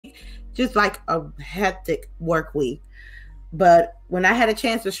just like a hectic work week. But when I had a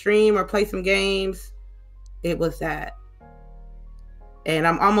chance to stream or play some games, it was that. And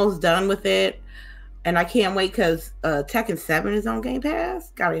I'm almost done with it. And I can't wait because Tekken 7 is on Game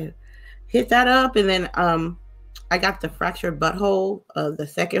Pass. Gotta hit that up. And then I got the Fractured Butthole, the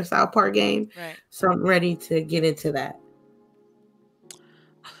second South Park game. Right. So I'm ready to get into that.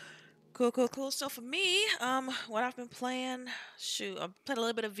 Cool. So for me, what I've been playing, shoot, I've played a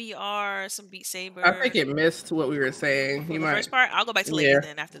little bit of VR, some Beat I Saber. think it missed what we were saying. For You the might. first part, I'll go back to later Yeah.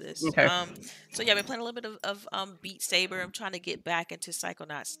 then after this. Okay. So yeah, I've been playing a little bit of Beat Saber. I'm trying to get back into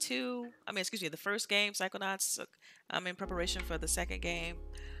Psychonauts 2. I mean, excuse me, the first game, Psychonauts. I'm in preparation for the second game.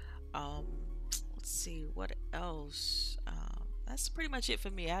 Um, let's see what else. That's pretty much it for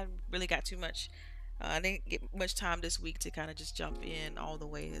me. I haven't really got too much. I didn't get much time this week to kind of just jump in all the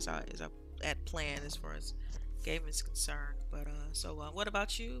way as I had planned as far as game is concerned. But what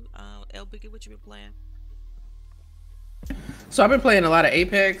about you, El Biggie? What you been playing? So I've been playing a lot of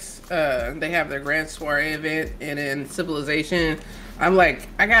Apex. They have their Grand Soiree event, and in Civilization, I'm like,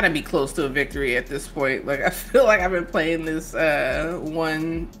 I gotta be close to a victory at this point. Like, I feel like I've been playing this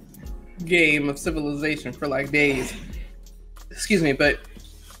one game of Civilization for like days. Excuse me, but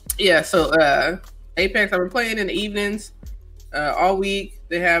yeah. So Apex, I've been playing in the evenings all week.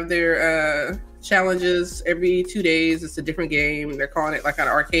 They have their challenges every 2 days. It's a different game. They're calling it like an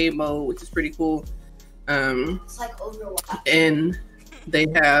arcade mode, which is pretty cool. It's like Overwatch. And they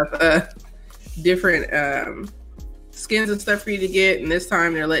have different skins and stuff for you to get. And this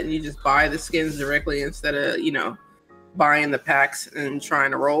time they're letting you just buy the skins directly instead of, buying the packs and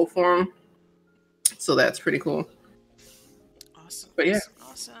trying to roll for them. So that's pretty cool. Awesome. But yeah.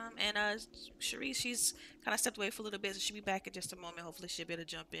 Awesome. And Sharice, she's kind of stepped away for a little bit, so she'll be back in just a moment. Hopefully she'll be able to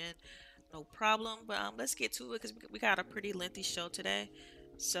jump in. No problem. But let's get to it because we got a pretty lengthy show today.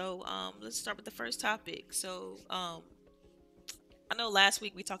 So let's start with the first topic. So I know last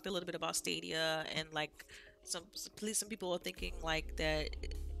week we talked a little bit about Stadia and like some people are thinking like that,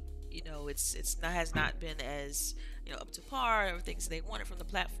 has not been as up to par or things they wanted from the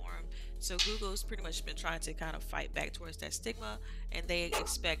platform. So Google's pretty much been trying to kind of fight back towards that stigma, and they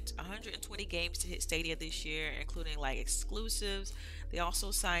expect 120 games to hit Stadia this year, including like exclusives. They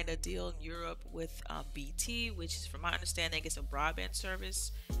also signed a deal in Europe with BT, which is, from my understanding, is a broadband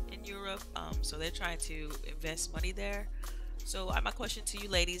service in Europe. So they're trying to invest money there. So my question to you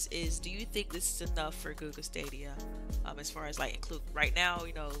ladies is, do you think this is enough for Google Stadia? As far as like include right now,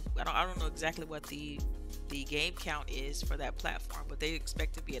 I don't know exactly what the game count is for that platform, but they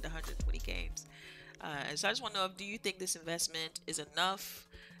expect to be at 120 games. And so I just want to know, do you think this investment is enough?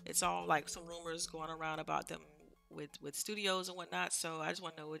 It's all like some rumors going around about them with studios and whatnot. So I just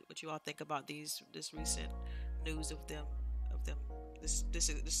want to know what you all think about this recent news of them this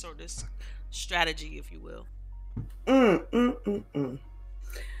strategy, if you will.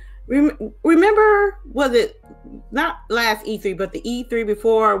 Remember, was it not last E3, but the E3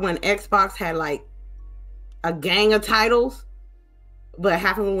 before, when Xbox had like a gang of titles, but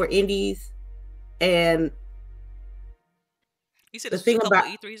half of them were indies? And you said this was a couple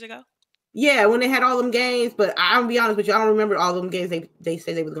E3s ago? Yeah, when they had all them games, but I'll be honest with you, I don't remember all them games they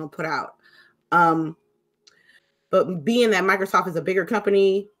said they was going to put out. But being that Microsoft is a bigger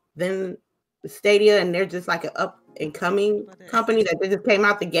company than Stadia, and they're just like an up and coming company that just came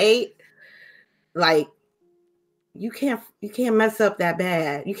out the gate, like you can't mess up that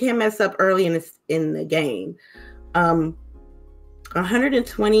bad. You can't mess up early in the game.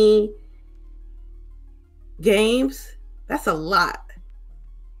 120 games, that's a lot.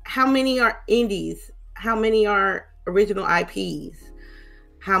 How many are indies? How many are original IPs?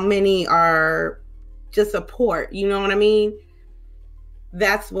 How many are just a port? You know what I mean?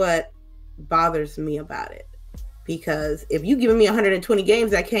 That's what bothers me about it. Because if you give me 120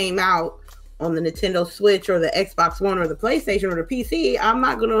 games that came out on the Nintendo Switch or the Xbox One or the PlayStation or the PC,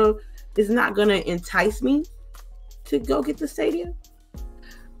 it's not gonna entice me to go get the Stadia.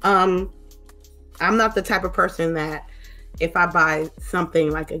 I'm not the type of person that if I buy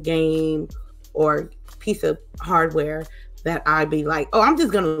something like a game or piece of hardware that I'd be like, oh, I'm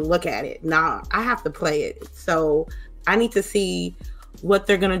just gonna look at it. Nah, I have to play it. So I need to see what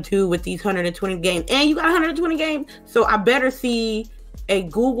they're gonna do with these 120 games. And you got 120 games, so I better see a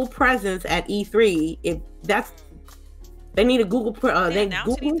Google presence at E3. If that's, they need a Google. They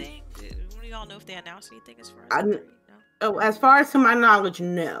announce anything? Do y'all know if they announce anything as far as E3? No? As far as to my knowledge,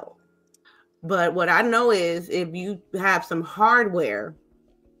 no. But what I know is if you have some hardware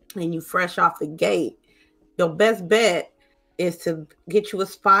and you fresh off the gate, your best bet is to get you a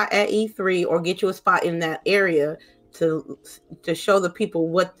spot at E3 or get you a spot in that area to show the people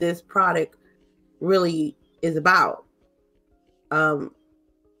what this product really is about.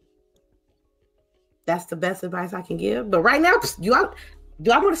 That's the best advice I can give. But right now, do I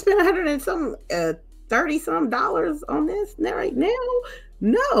want to spend $130 on this right now?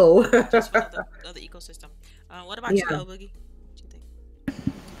 No. Just for the ecosystem. What about you, Boogie? What do you think?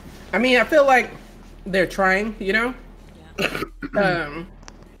 I mean, I feel like they're trying, you know. Yeah.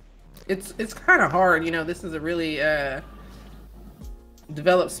 It's kind of hard, you know. This is a really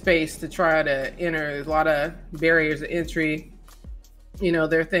developed space to try to enter. There's a lot of barriers of entry. You know,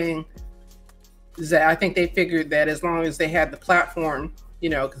 their thing is that I think they figured that as long as they had the platform, you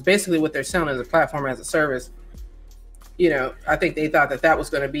know, because basically what they're selling is a platform as a service. You know, I think they thought that was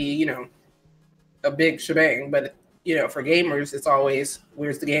going to be, you know, a big shebang. But, you know, for gamers, it's always,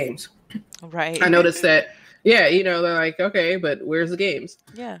 where's the games? Right. I noticed that, yeah, you know, they're like, okay, but where's the games?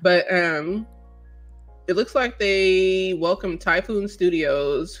 Yeah. But it looks like they welcomed Typhoon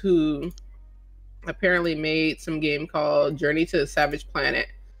Studios, who apparently made some game called Journey to the Savage Planet.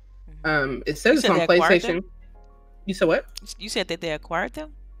 It says it's on PlayStation. You said what? You said that they acquired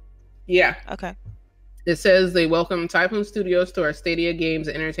them? Yeah. Okay. It says they welcome Typhoon Studios to our Stadia Games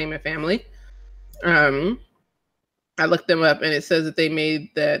and Entertainment family. I looked them up, and it says that they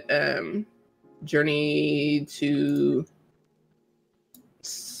made that Journey to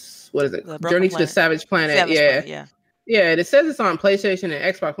what is it? Journey to the Savage Planet. Yeah. It says it's on PlayStation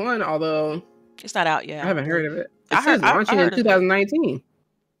and Xbox One, although it's not out yet. I haven't heard of it. It says launching in 2019.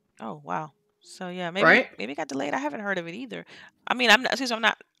 Oh wow. So yeah, maybe it got delayed. I haven't heard of it either. I mean,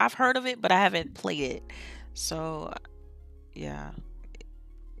 I've heard of it, but I haven't played it. So yeah.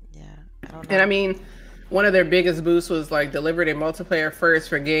 I don't know. And I mean, one of their biggest boosts was like delivered in multiplayer first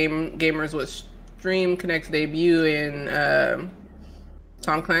for gamers with Stream Connect's debut in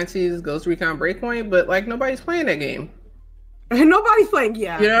Tom Clancy's Ghost Recon Breakpoint, but like nobody's playing that game. Nobody's playing,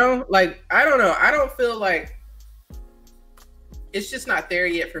 yeah. You know, like I don't know. I don't feel like it's just not there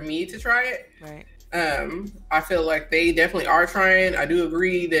yet for me to try it. Right. I feel like they definitely are trying. I do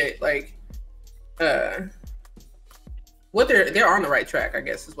agree that like what they're on the right track, I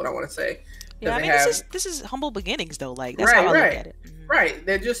guess is what I want to say. Yeah, I mean this is humble beginnings though. Like that's how I look at it. Mm-hmm. Right.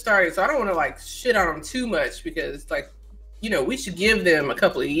 They're just starting, so I don't want to like shit on them too much because like, you know, we should give them a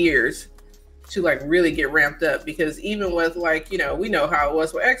couple of years to like really get ramped up, because even with like, you know, we know how it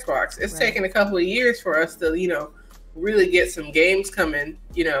was with Xbox. It's taken a couple of years for us to, you know, really get some games coming.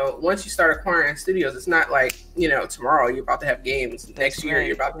 You know, once you start acquiring studios, it's not like, you know, tomorrow you're about to have games. Next year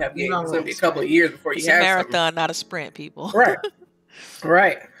you're about to have games. It's gonna be a couple of years before you have a marathon, something. Not a sprint, people. Right.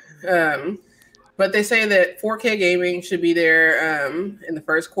 Right. But they say that 4K gaming should be there in the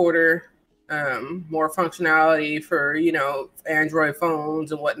first quarter. More functionality for, you know, Android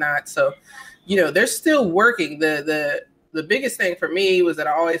phones and whatnot. So, you know, they're still working. The biggest thing for me was that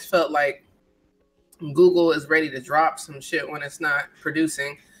I always felt like Google is ready to drop some shit when it's not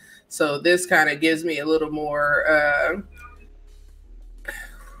producing. So this kind of gives me a little more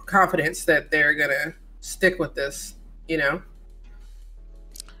confidence that they're gonna stick with this, you know?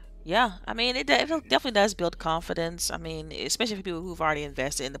 Yeah, I mean, it definitely does build confidence. I mean, especially for people who've already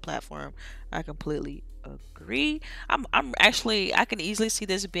invested in the platform. I completely agree. I'm actually, I can easily see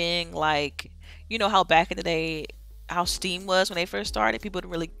this being like, you know, how back in the day, how Steam was when they first started. People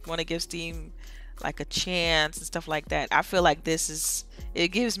didn't really want to give Steam like a chance and stuff like that. I feel like reminds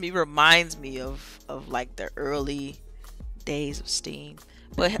me of like the early days of Steam.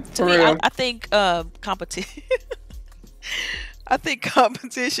 But to me, I think competition. I think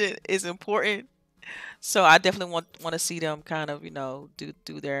competition is important, so I definitely want to see them kind of, you know, do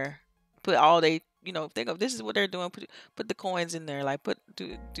their put all they, you know, think of this is what they're doing. Put the coins in there, like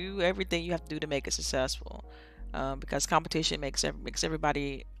do everything you have to do to make it successful, because competition makes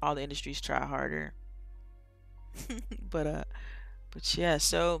everybody, all the industries try harder. but yeah.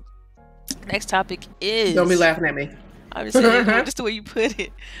 So next topic is, don't be laughing at me. I'm just saying, just the way you put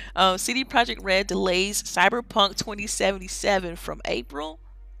it. CD Projekt Red delays Cyberpunk 2077 from April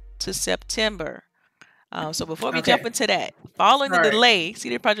to September. So before we jump into that, following the delay,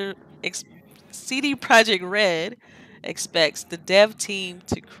 CD Projekt Red expects the dev team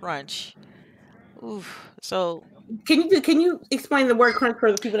to crunch. Oof. So can you explain the word crunch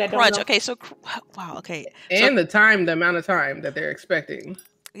for the people that don't know? Okay, so wow. Okay, and the amount of time that they're expecting.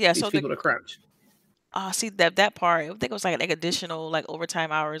 Yeah, these people to crunch. See that part. I think it was like additional like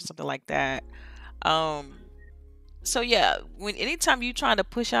overtime hours, something like that. So yeah, anytime you trying to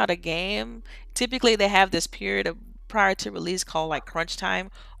push out a game, typically they have this period of prior to release called like crunch time,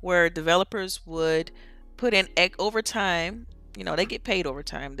 where developers would put in overtime. You know, they get paid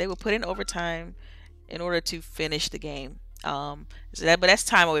overtime. They would put in overtime in order to finish the game. But that's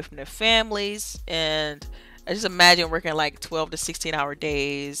time away from their families, and I just imagine working like 12 to 16-hour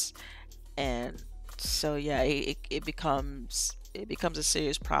days, and so yeah, it becomes a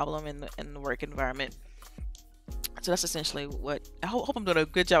serious problem in the work environment. So that's essentially what I hope I'm doing a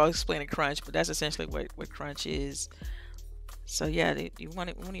good job of explaining crunch, but that's essentially what crunch is. So yeah, one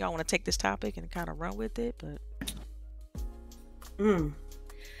of y'all want to take this topic and kind of run with it, but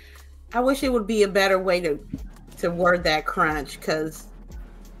I wish it would be a better way to word that crunch, because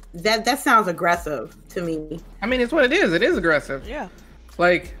that sounds aggressive to me. I mean, it's what it is. It is aggressive. Yeah.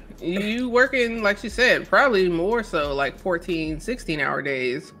 Like, you working, like she said, probably more so like 14, 16-hour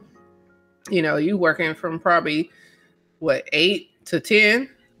days. You know, you working from probably, 8 to 10,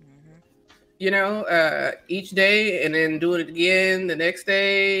 each day, and then doing it again the next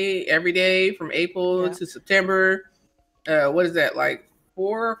day, every day from April to September. What is that, like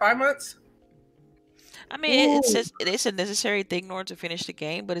 4 or 5 months? I mean, it's a necessary thing in order to finish the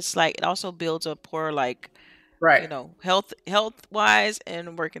game, but it's like it also builds a poor, like, right, health wise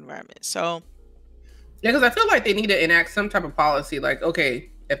and work environment. So yeah, because I feel like they need to enact some type of policy. Like, okay,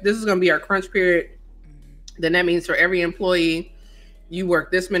 if this is going to be our crunch period, then that means for every employee, you work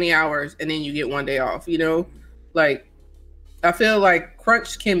this many hours and then you get 1 day off. Like, I feel like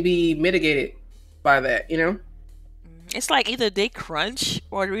crunch can be mitigated by that. It's like either they crunch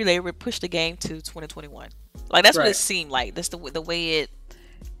or they push the game to 2021. Like, that's what it seemed like. That's the way it,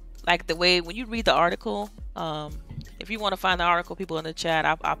 like, the way when you read the article. If you want to find the article, people in the chat,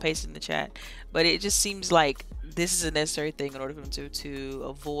 I'll paste it in the chat. But it just seems like this is a necessary thing in order for them to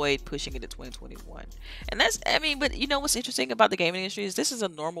avoid pushing it to 2021. And that's, I mean, but what's interesting about the gaming industry is this is a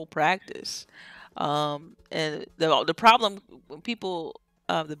normal practice. And the problem when people.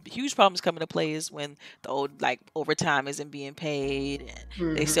 The huge problems come into play is when the old, like, overtime isn't being paid,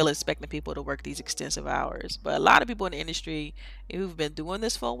 and they still expecting people to work these extensive hours. But a lot of people in the industry who've been doing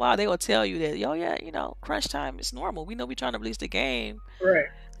this for a while, they will tell you that, oh yeah, crunch time is normal. We know we're trying to release the game. Right.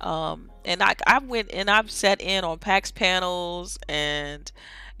 And I went and I've sat in on PAX panels, and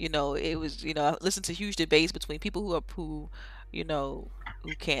it was I listened to huge debates between people who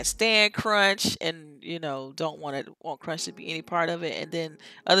can't stand crunch and don't want crunch to be any part of it, and then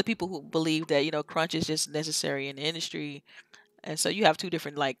other people who believe that crunch is just necessary in the industry. And so you have two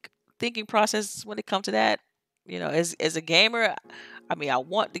different, like, thinking processes when it comes to that. As a gamer, I mean, I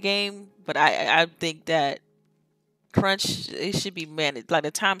want the game, but I think that crunch, it should be managed, like, the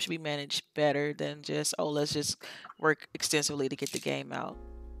time should be managed better than just, let's just work extensively to get the game out.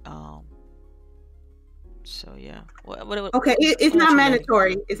 So yeah. Okay, it's not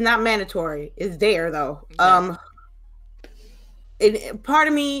mandatory. It's not mandatory. It's there though. Yeah. Part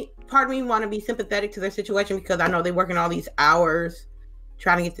of me want to be sympathetic to their situation, because I know they're working all these hours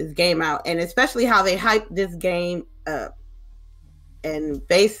trying to get this game out, and especially how they hype this game up. And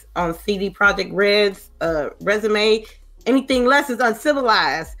based on CD Projekt Red's resume, anything less is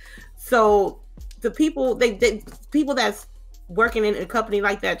uncivilized. So the people people that's working in a company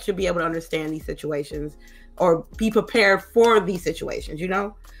like that should be able to understand these situations or be prepared for these situations.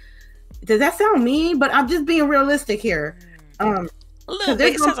 Does that sound mean? But I'm just being realistic here. A little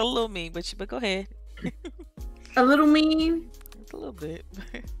bit. It sounds a little mean, but go ahead. A little mean? A little bit.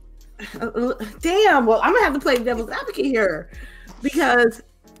 Damn. Well, I'm gonna have to play devil's advocate here, because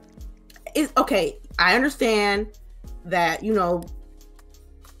it's okay. I understand that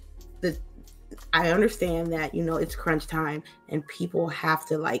I understand that it's crunch time and people have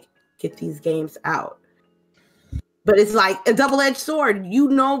to, like, get these games out. But it's like a double-edged sword.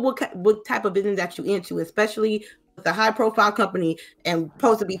 What type of business that you into, especially with a high-profile company and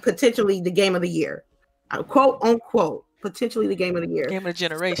supposed to be potentially the game of the year, quote unquote, potentially the game of the year, game of the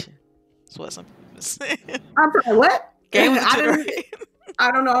generation. That's what some people say. I'm sorry, what? Game of the generation. I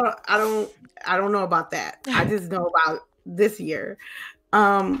don't know. I don't know about that. I just know about this year.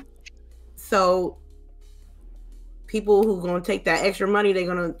 So people who gonna take that extra money, they're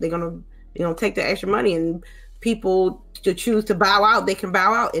gonna take the extra money, and people to choose to bow out, they can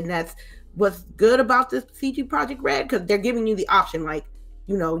bow out. And that's what's good about this CD Projekt Red, because they're giving you the option, like,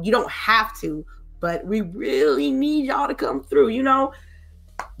 you don't have to, but we really need y'all to come through,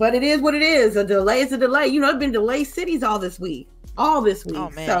 but it is what it is. A delay is a delay. It's been delayed cities all this week. Oh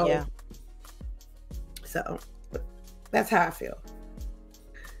man, so, yeah. So that's how I feel.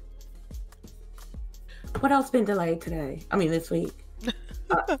 What else been delayed today? I mean, this week.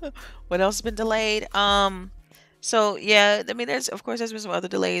 What else has been delayed? So yeah, I mean, there's been some other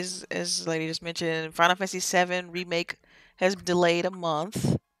delays, as the lady just mentioned. Final Fantasy VII remake has been delayed a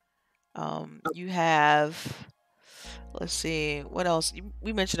month. You have Let's see what else.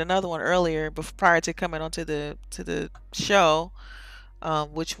 We mentioned another one earlier, prior to coming onto the show,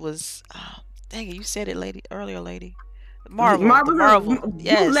 which was, dang it, you said it, lady, earlier, lady. The Marvel.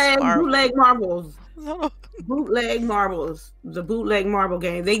 Yes, Marvel. Bootleg Marvels. No, Bootleg Marbles. The bootleg Marvel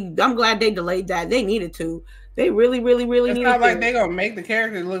game. I'm glad they delayed that. They needed to. They really It's needed not like to. they're gonna make the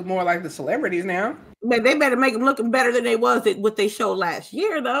characters look more like the celebrities now. But they better make them looking better than they was at what they showed last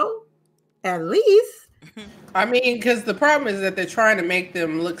year, though. At least. I mean, because the problem is that they're trying to make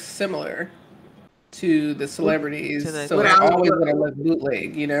them look similar to the celebrities, so they're always gonna look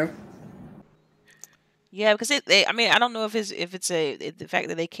bootleg, you know. Yeah, because I mean, I don't know if it's the fact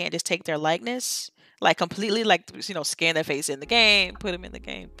that they can't just take their likeness like completely, like scan their face in the game, put them in the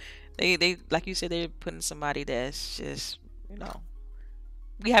game. They like you said, they're putting somebody that's just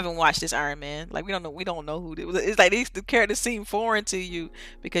we haven't watched this Iron Man. Like we don't know who it's like the characters seem foreign to you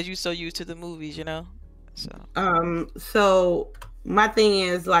because you're so used to the movies, So my thing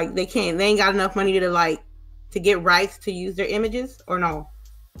is like they ain't got enough money to get rights to use their images or no.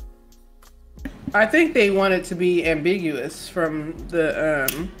 I think they want it to be ambiguous from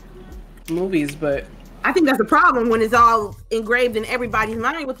the movies, but I think that's the problem when it's all engraved in everybody's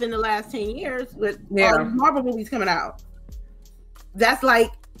mind within the last 10 years with all these Marvel movies coming out. That's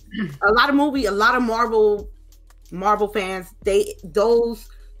like a lot of Marvel fans,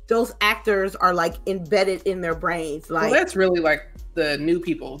 those actors are like embedded in their brains. Like, well, that's really like the new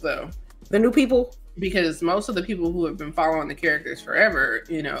people though. The new people? Because most of the people who have been following the characters forever,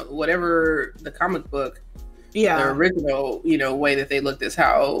 whatever the comic book, the original, way that they looked is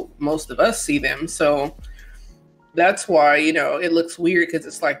how most of us see them. So that's why, it looks weird because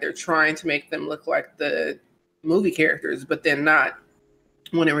it's like they're trying to make them look like the movie characters, but then not.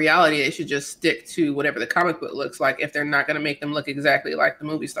 When in reality, they should just stick to whatever the comic book looks like if they're not going to make them look exactly like the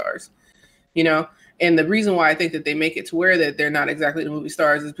movie stars, And the reason why I think that they make it to where that they're not exactly the movie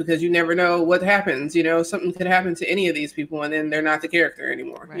stars is because you never know what happens. Something could happen to any of these people and then they're not the character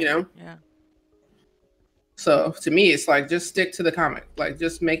anymore, right. Yeah. So to me, it's like, just stick to the comic. Like,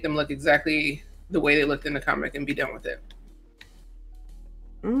 just make them look exactly the way they looked in the comic and be done with it.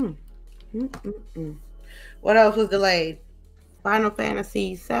 What else was delayed? Final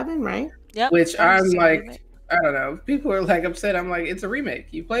Fantasy VII, right? Yep. Which I'm like, I don't know. People are like upset. I'm like, it's a remake.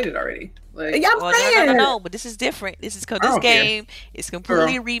 You played it already. Like, no, but this is different. This is because this game is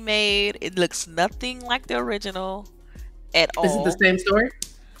completely remade. It looks nothing like the original at all. Is it the same story?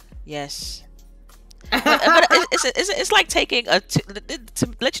 Yes. but it's like taking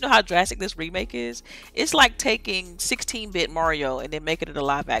to let you know how drastic this remake is. It's like taking 16-bit Mario and then making it a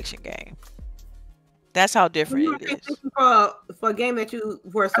live action game. That's how different it is. For a game that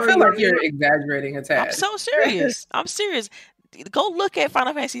I feel like you're exaggerating a tad. I'm so serious. I'm serious. Go look at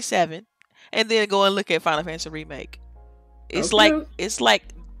Final Fantasy VII, and then go and look at Final Fantasy Remake. It's like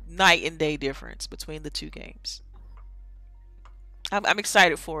night and day difference between the two games. I'm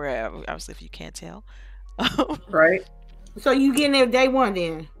excited for it. Obviously, if you can't tell. Right. So you getting there day one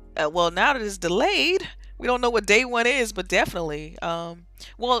then? Well, now that it's delayed, we don't know what day one is, but definitely.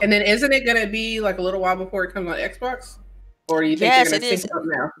 Well, and then isn't it gonna be like a little while before it comes on Xbox? Or do you think yes, it is.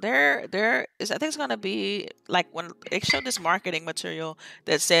 Now? There is. I think it's gonna be like when they showed this marketing material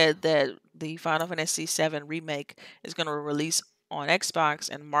that said that the Final Fantasy VII remake is gonna release on Xbox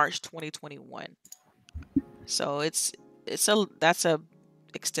in March 2021. So that's a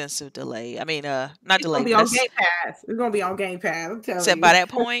extensive delay. I mean, not delay. It's gonna be on Game Pass. It's gonna be on Game Pass. I'm telling you. By that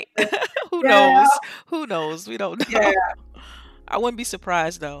point, who knows? Who knows? We don't know. Yeah. I wouldn't be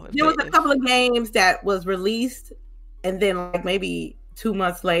surprised though. There was a couple of games that was released, and then like maybe 2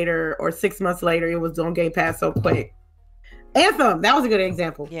 months later or 6 months later, it was on Game Pass so quick. Anthem, that was a good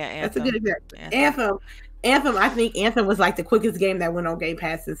example. Yeah, Anthem. That's a good example. Anthem. I think Anthem was like the quickest game that went on Game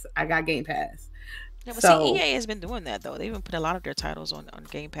Pass since I got Game Pass. Yeah, but see, EA has been doing that though. They've even put a lot of their titles on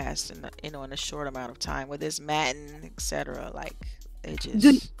Game Pass in a short amount of time with this Madden, etc. Like they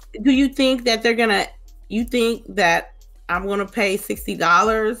just. Do you think that they're gonna? You think that I'm gonna pay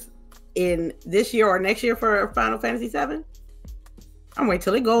 $60 in this year or next year for Final Fantasy VII? I'm waiting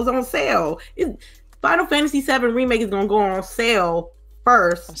till it goes on sale. Final Fantasy VII Remake is gonna go on sale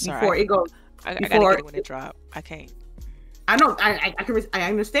first before it goes. I gotta get it when it drop. I can't. I know. I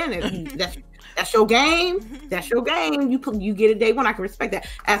understand it. That's your game. That's your game. You get it day one. I can respect that.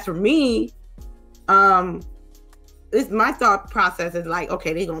 As for me, it's my thought process is like,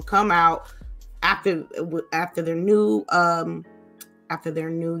 okay, they're gonna come out after their new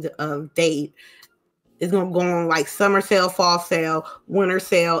date. It's gonna go on like summer sale, fall sale, winter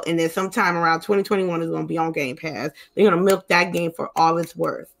sale, and then sometime around 2021 is gonna be on Game Pass. They're gonna milk that game for all it's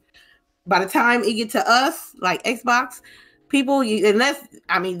worth. by the time it get to us, like Xbox people, unless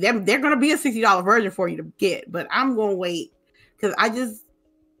I mean they're gonna be a $60 version for you to get, but I'm gonna wait because I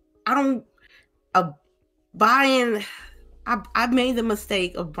don't buying. I made the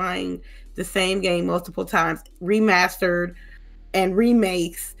mistake of buying the same game multiple times, remastered and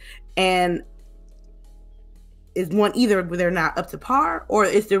remakes, and is one either they're not up to par or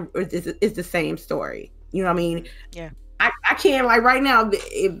it's the same story. You know what I mean? Yeah. I can't, like, right now.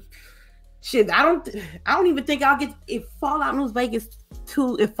 If I don't even think I'll get if Fallout New Vegas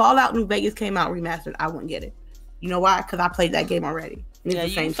 2. If Fallout New Vegas came out remastered, I wouldn't get it. You know why? Because I played that game already. Yeah,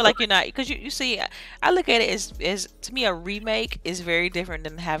 you feel like you're not, because you see, I look at it as to me a remake is very different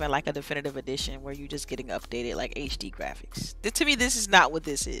than having like a definitive edition where you're just getting updated like HD graphics. To me, this is not what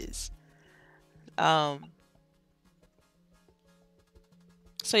this is. So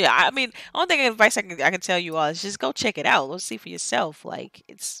yeah, I mean, only thing advice I can tell you all is just go check it out. Go see for yourself. Like,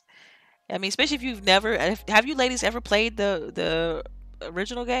 it's, I mean, especially if you've never, have you ladies ever played the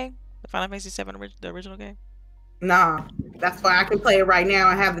original game, the Final Fantasy VII, the original game? Nah, that's why I can play it right now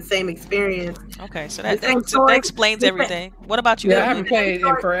and have the same experience. Okay, so that explains everything. What about you? Yeah, I haven't played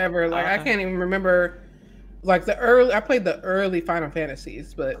in forever. Like, I can't even remember. Like I played the early Final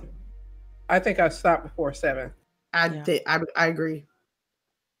Fantasies, but I think I stopped before 7. I agree.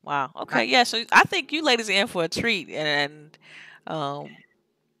 Wow. Okay. Yeah. So I think you ladies are in for a treat, and I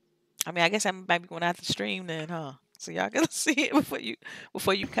mean, I guess I might be going out to stream then, huh? So y'all gotta see it before you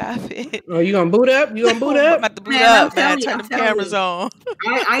cop it. Oh, you gonna boot up? You gonna boot up? I'm about to boot up, man. Turn the cameras on.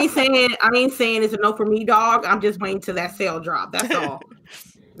 I ain't saying it's a no for me, dog. I'm just waiting till that sale drop. That's all.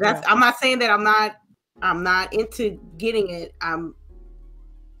 I'm not saying that I'm not into getting it.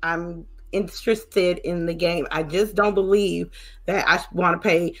 I'm interested in the game. I just don't believe that I want to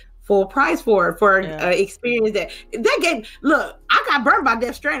pay full price for it experience that game. Look, I got burned by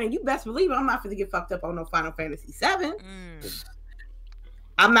Death Stranding. You best believe I'm not going to get fucked up on no Final Fantasy VII.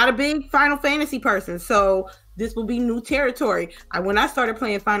 I'm not a big Final Fantasy person, so this will be new territory. When I started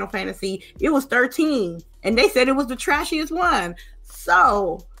playing Final Fantasy, it was 13, and they said it was the trashiest one.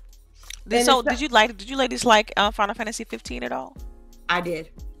 So did you ladies like Final Fantasy 15 at all? I did.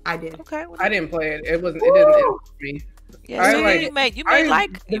 Okay. I didn't play it. It didn't interest me. Yeah, you made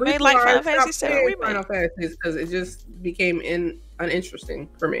like Final Fantasy 7 remake. Final Fantasies because it just became uninteresting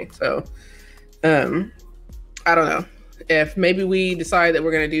for me. So, I don't know if maybe we decide that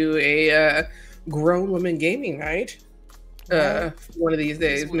we're gonna do a grown women gaming night. One of these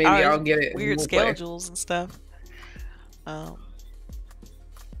days, maybe I'll get it. Weird schedules and stuff. All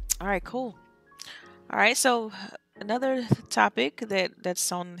right, cool. All right, so another topic that's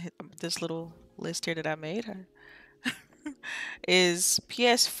on this little list here that I made is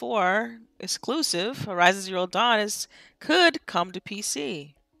PS4 exclusive Horizon Zero Dawn could come to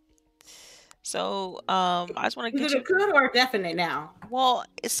PC. So I just want to get it could or definite now. Well,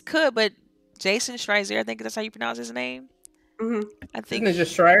 it's could, but Jason Schreier, I think that's how you pronounce his name. Mm-hmm. I think it's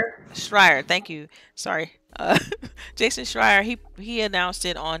just Schreier. Schreier, thank you. Sorry, Jason Schreier. He announced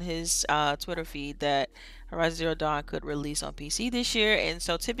it on his Twitter feed that Horizon Zero Dawn could release on PC this year, and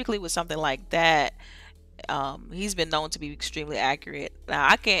so typically with something like that, he's been known to be extremely accurate. Now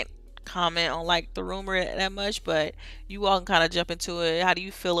I can't comment on like the rumor that much, but you all can kind of jump into it. How do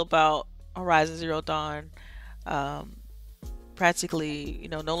you feel about Horizon Zero Dawn practically,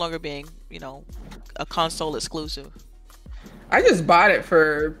 no longer being, a console exclusive? I just bought it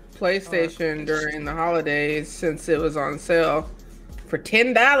for PlayStation during the holidays since it was on sale for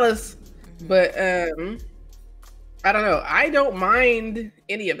 $10. But I don't know. I don't mind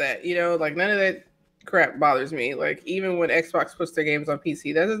any of that. Like none of that crap bothers me. Like even when Xbox puts their games on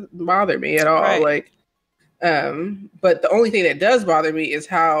PC, that doesn't bother me at all. Right. Like, but the only thing that does bother me is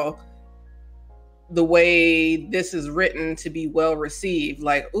how the way this is written to be well received.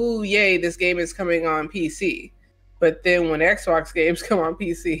 Like, ooh, yay, this game is coming on PC. But then when Xbox games come on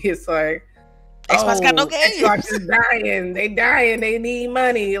PC, it's like, Xbox got no games. Xbox is dying. They dying. They need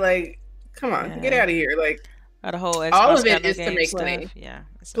money. Like, come on, get out of here. Like, the whole Xbox all of it is to make money. Yeah.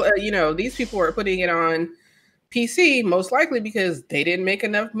 These people are putting it on PC most likely because they didn't make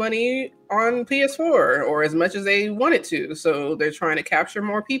enough money on PS4 or as much as they wanted to. So they're trying to capture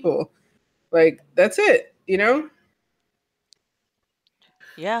more people. Like, that's it,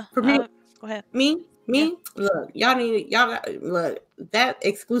 Yeah. For me, go ahead. Me? Yeah. Look, look, that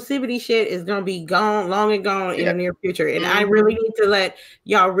exclusivity shit is gonna be gone, long and gone in the near future. And I really need to let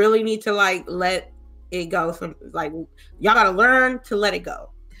it go. Y'all gotta learn to let it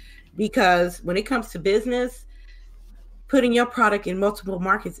go. Because when it comes to business, putting your product in multiple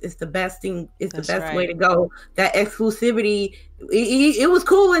markets is the best thing. It's the best way to right. go. That exclusivity, it was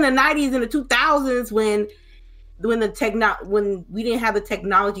cool in the 90s and the 2000s when we didn't have the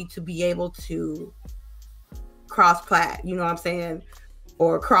technology to be able to cross plat, you know what I'm saying,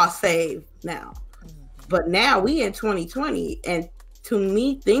 or cross save now. But now we in 2020, and to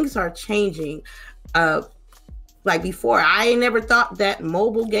me, things are changing. Like before, I never thought that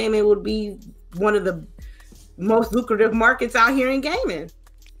mobile gaming would be one of the most lucrative markets out here in gaming.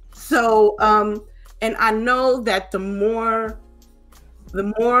 So, and I know that the more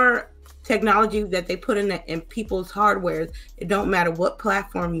technology that they put in people's hardwares, it don't matter what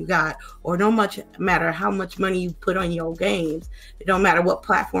platform you got, or matter how much money you put on your games. It don't matter what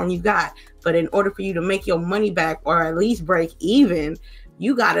platform you got. But in order for you to make your money back, or at least break even,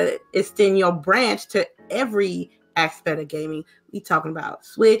 you gotta extend your branch to every aspect of gaming. We talking about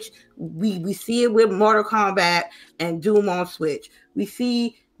Switch. We see it with Mortal Kombat and Doom on Switch. We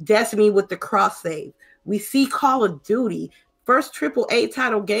see Destiny with the cross save. We see Call of Duty, first AAA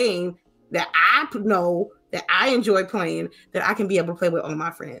title game that I know that I enjoy playing, that I can be able to play with all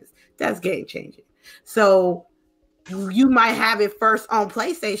my friends. That's game changing. So you might have it first on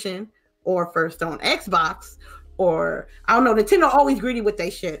PlayStation or first on Xbox, or I don't know. Nintendo always greedy with their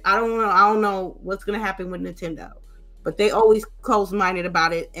shit. I don't know what's gonna happen with Nintendo, but they always close-minded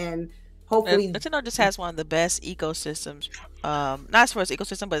about it, and hopefully Nintendo just has one of the best ecosystems. Not as far as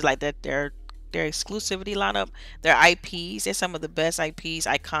ecosystem, but it's like that their exclusivity lineup, their IPs, they're some of the best IPs,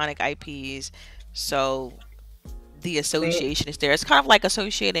 iconic IPs. So the association is there. It's kind of like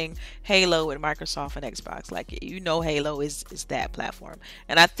associating Halo with Microsoft and Xbox. Like, Halo is that platform.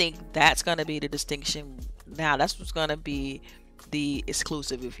 And I think that's going to be the distinction now. That's what's going to be the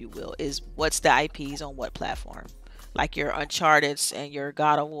exclusive, if you will, is what's the IPs on what platform. Like your Uncharted's and your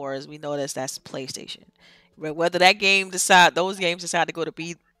God of Wars, we know that's PlayStation. Whether those games decide to go to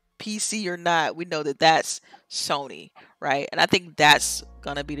PC or not, we know that's Sony, right? And I think that's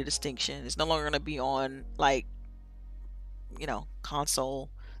gonna be the distinction. It's no longer gonna be on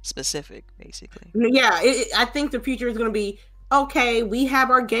console specific, basically. Yeah, I think the future is gonna be, okay, we have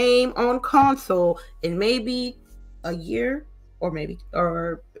our game on console, and maybe a year or a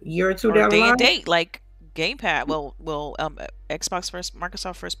year or two down the line. Day and date, like Game Pass. Well,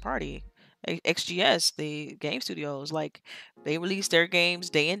 Microsoft first party. XGS, the game studios, like they release their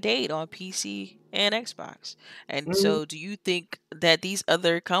games day and date on PC and Xbox. And so do you think that these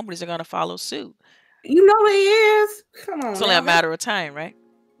other companies are going to follow suit? They is. Come on. It's only a matter of time, right?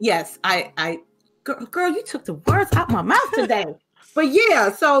 Yes. Girl, you took the words out my mouth today. But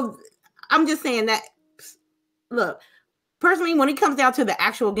yeah, so I'm just saying that, look, personally, when it comes down to the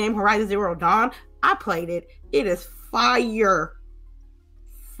actual game Horizon Zero Dawn, I played it. It is fire.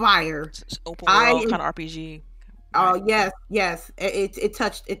 It's open world kind of RPG. Oh yes. It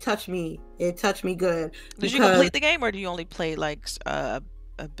touched me. It touched me good. Did you complete the game, or do you only play like a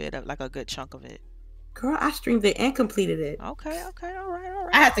bit of, like a good chunk of it? Girl, I streamed it and completed it. Okay, all right.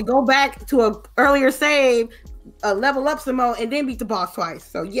 I had to go back to an earlier save, level up some more, and then beat the boss twice.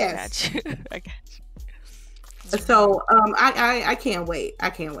 So yes, I got you. So I can't wait.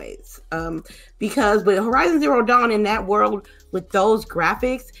 Because with Horizon Zero Dawn in that world with those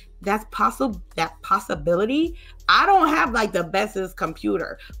graphics, that possibility. I don't have like the bestest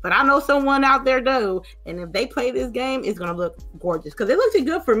computer, but I know someone out there do, and if they play this game, it's gonna look gorgeous. Because it looks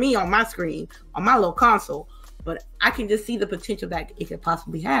good for me on my screen, on my little console, but I can just see the potential that it could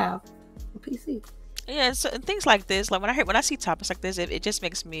possibly have on PC. Yeah, so things like this, like when I see topics like this, it just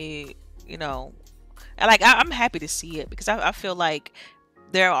makes me, like I'm happy to see it, because I feel like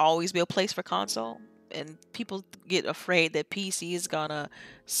there'll always be a place for console, and people get afraid that PC is gonna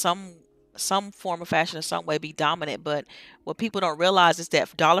some form of fashion or some way be dominant. But what people don't realize is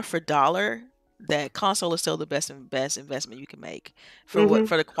that dollar for dollar, that console is still the best investment you can make for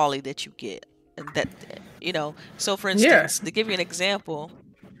for the quality that you get. And that, so for instance, to give you an example,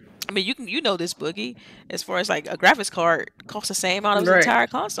 I mean, you know this, Boogie, as far as like a graphics card costs the same amount as an entire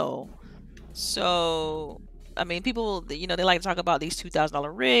console. So I mean, people, they like to talk about these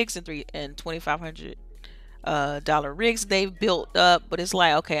 $2,000 rigs and $2,500 rigs they've built up, but it's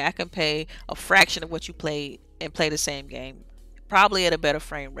like, okay, I can pay a fraction of what you play and play the same game, probably at a better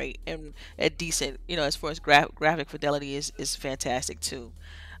frame rate and at decent, as far as graphic fidelity is fantastic too.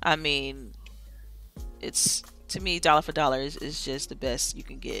 I mean, it's, to me, dollar for dollar is just the best you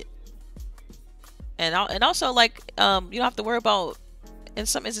can get. And also, like, you don't have to worry about, in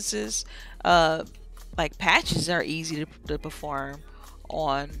some instances, like patches are easy to perform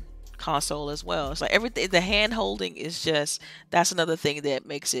on console as well. It's like everything, the hand holding is just, that's another thing that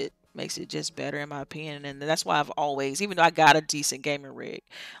makes it makes it just better in my opinion. And that's why I've always, even though I got a decent gaming rig,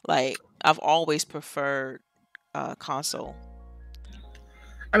 like I've always preferred console.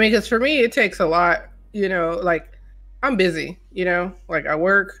 I mean, because for me, it takes a lot, you know, like I'm busy, you know, like I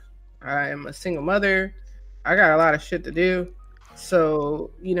work, I'm a single mother, I got a lot of shit to do.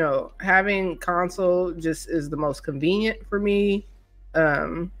 So, you know, having console just is the most convenient for me.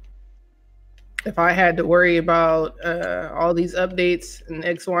 If I had to worry about all these updates and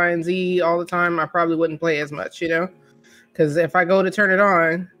X, Y, and Z all the time, I probably wouldn't play as much, you know? Because if I go to turn it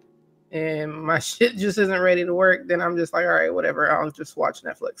on and my shit just isn't ready to work, then I'm just like, all right, whatever. I'll just watch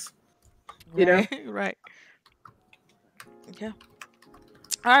Netflix. You know? Right. Yeah.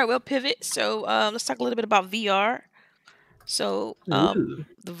 All right, we'll pivot. So let's talk a little bit about VR. So the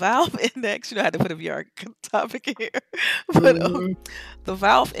Valve Index, you know, I had to put a VR topic in here, but the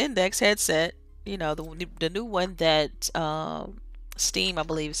Valve Index headset, you know, the new one that Steam, I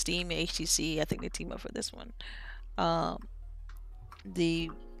believe, Steam, HTC, I think they team up for this one. The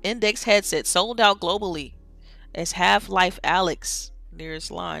Index headset sold out globally as Half-Life Alyx near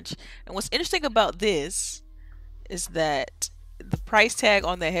its launch. And what's interesting about this is that the price tag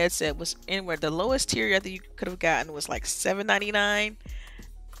on the headset was anywhere. The lowest tier I think you could have gotten was like $799,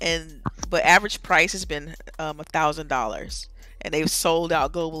 but average price has been $1,000, and they've sold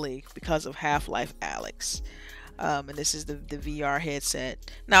out globally because of Half-Life Alyx. And this is the VR headset.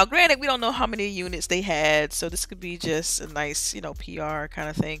 Now, granted, we don't know how many units they had, so this could be just a nice, you know, PR kind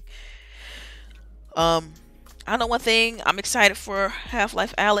of thing. I know one thing. I'm excited for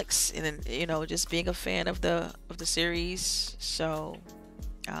Half-Life Alyx, and you know, just being a fan of the series. So,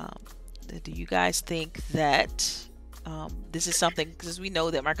 do you guys think that this is something? Because we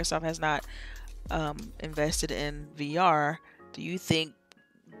know that Microsoft has not invested in VR. Do you think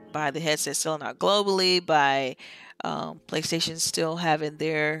by the headset selling out globally, by PlayStation still having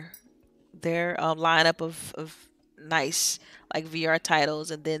their lineup of nice like VR titles,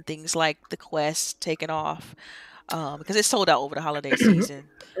 and then things like the Quest taking off, because it sold out over the holiday season.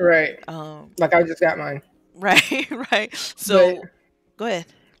 Right. Like I just got mine. Right, right. So but go ahead.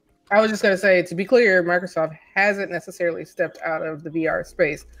 I was just gonna say, to be clear, Microsoft hasn't necessarily stepped out of the VR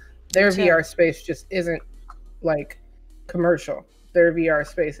space. Their VR space just isn't like commercial. Their VR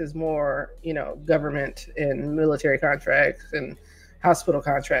space is more, you know, government and military contracts and hospital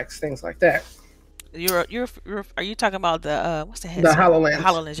contracts, things like that. Are you talking about the what's the headset? The HoloLens. The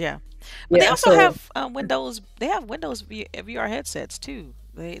HoloLens, yeah. But they also have Windows. They have Windows VR headsets too.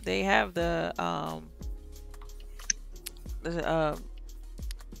 They have the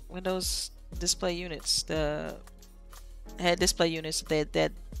Windows display units, the head display units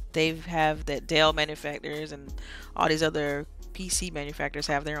that they have, that Dell manufacturers and all these other PC manufacturers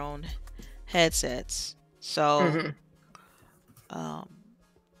have their own headsets. So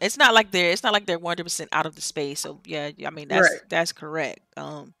it's not like they're 100% out of the space. So yeah, I mean that's correct.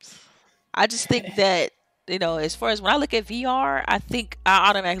 I just think that, you know, as far as when I look at VR, I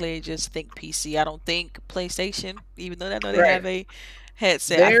automatically just think PC. I don't think PlayStation, even though I know they have a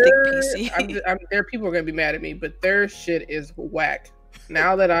headset. I think PC. There, people are gonna be mad at me, but their shit is whack.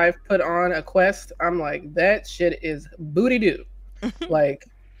 Now that I've put on a Quest, I'm like, that shit is booty doo. Like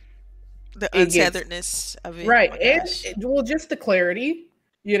the untetheredness of it, right? Well, just the clarity.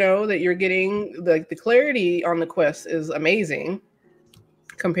 You know, that you're getting, like the clarity on the Quest is amazing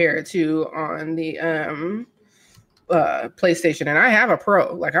compared to on the PlayStation. And I have a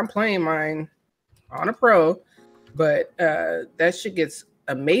Pro. Like I'm playing mine on a Pro, but that shit gets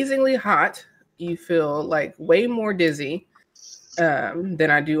amazingly hot. You feel like way more dizzy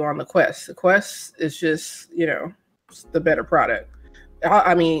than I do on the Quest. The Quest is just, you know, the better product.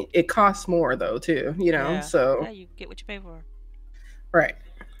 I mean, it costs more though too, you know. So yeah, you get what you pay for. Right.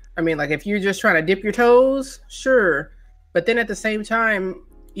 I mean, like if you're just trying to dip your toes, sure. But then at the same time,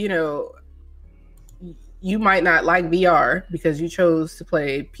 you know, you might not like VR because you chose to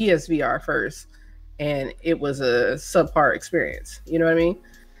play PSVR first and it was a subpar experience. You know what I mean?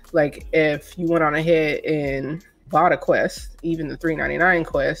 Like if you went on ahead and bought a Quest, even the $399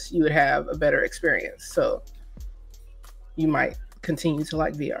 Quest, you would have a better experience. So you might continue to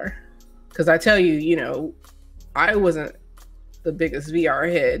like VR. Because I tell you, you know, I wasn't the biggest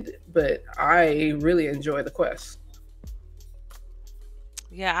VR head, but I really enjoy the Quest.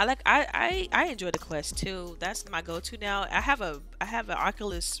 Yeah, I enjoy the Quest too. That's my go-to now. I have an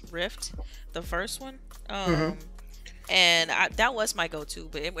Oculus Rift, the first one, and that was my go-to.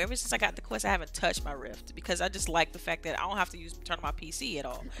 But ever since I got the Quest, I haven't touched my Rift because I just like the fact that I don't have to turn on my PC at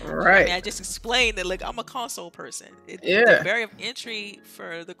all. Right. I mean, I just explained that, like, I'm a console person. The barrier of entry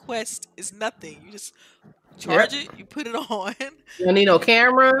for the Quest is nothing. You just charge it, you put it on. You don't need no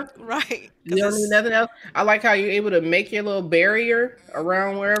camera. Right. You don't need nothing else. I like how you're able to make your little barrier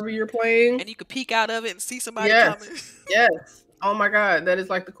around wherever you're playing. And you can peek out of it and see somebody coming. Yes. Oh my God. That is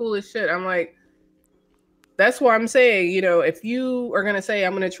like the coolest shit. I'm like, that's why I'm saying, you know, if you are going to say,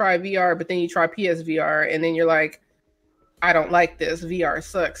 I'm going to try VR, but then you try PSVR and then you're like, I don't like this. VR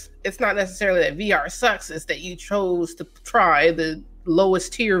sucks. It's not necessarily that VR sucks. It's that you chose to try the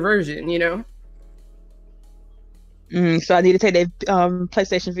lowest tier version, you know? So I need to take that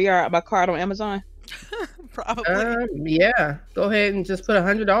PlayStation VR out my cart on Amazon? Probably. Yeah. Go ahead and just put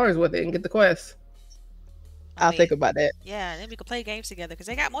 $100 with it and get the Quest. I'll think about that. Yeah, then we can play games together because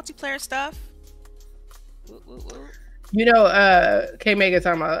they got multiplayer stuff. You know, K Mega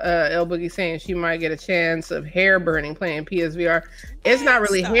talking about L Boogie saying she might get a chance of hair burning playing PSVR. It's not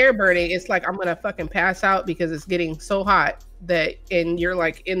really hair burning. It's like I'm gonna fucking pass out because it's getting so hot that, and you're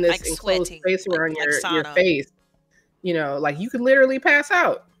like in this enclosed space around your face. You know, like you could literally pass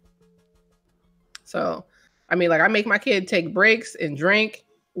out. So, I mean, like I make my kid take breaks and drink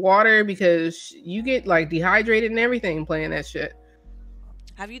water because you get like dehydrated and everything playing that shit.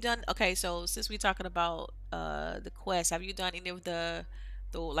 Have you done, okay, so since we're talking about the Quest, have you done any of the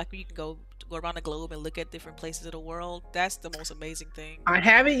like you can go around the globe and look at different places of the world? That's the most amazing thing. I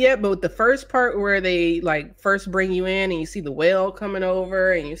haven't yet, but with the first part where they like first bring you in and you see the whale coming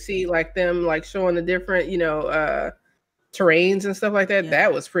over and you see like them like showing the different, you know, terrains and stuff like that,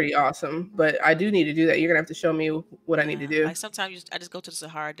 that was pretty awesome. But I do need to do that. You're gonna have to show me what I need to do. Like sometimes I just go to the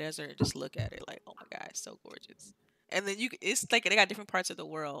Sahara Desert and just look at it like, oh my God, it's so gorgeous. And then it's like they got different parts of the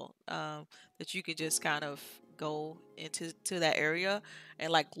world that you could just kind of go into that area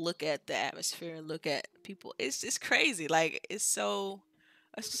and like look at the atmosphere and look at people. It's just crazy. Like it's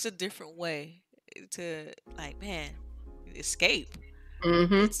just a different way to like, man, escape.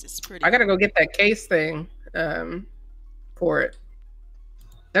 Mm-hmm. It's pretty. I gotta go get that case thing for it.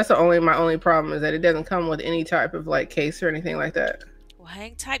 That's my only problem is that it doesn't come with any type of like case or anything like that. Well,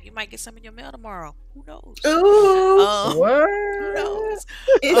 hang tight. You might get some in your mail tomorrow. Who knows? Ooh, what? Who knows?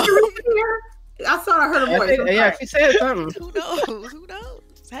 I thought I heard a voice. Yeah, she said something. Who knows? Who knows?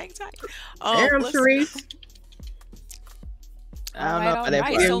 Hang tight. Damn, Sharice. I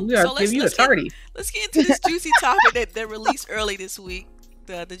don't know. Let's get into this juicy topic that released early this week.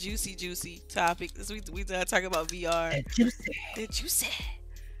 The juicy topic. We talking about VR. The juicy.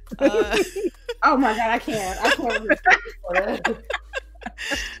 Oh my God, I can't.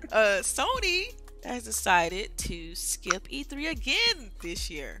 Sony has decided to skip E3 again this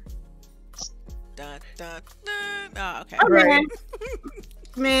year. Dun, dun, dun. Oh, okay. Right.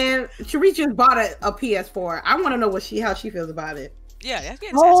 Man, Sharice just bought a PS4. I want to know how she feels about it. Yeah,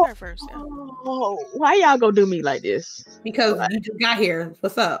 let's ask her first. Yeah. Oh, why y'all gonna do me like this? Because you just got here.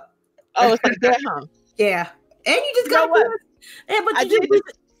 What's up? Oh, it's like that, huh? Yeah, and you just got what? Yeah, but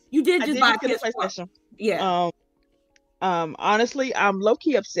you did just buy a PS4. Yeah. Honestly, I'm low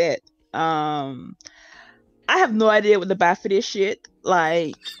key upset. I have no idea what to buy for this shit.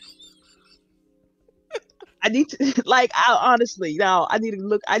 Like, I need to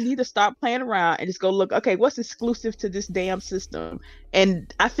I need to stop playing around and just go look, okay, what's exclusive to this damn system?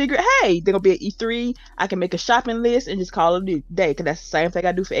 And I figured, hey, they're gonna be at E3. I can make a shopping list and just call it a day, because that's the same thing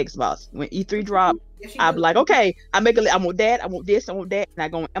I do for Xbox. When E3 drop, I'm like, okay, I make a list. I want that, I want this, I want that, and I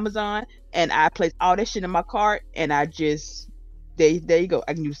go on Amazon and I place all that shit in my cart, and I just there you go.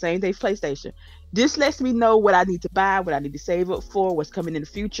 I can do the same thing for PlayStation. This lets me know what I need to buy, what I need to save up for, what's coming in the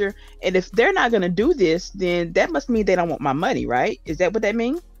future. And if they're not going to do this, then that must mean they don't want my money, right? Is that what that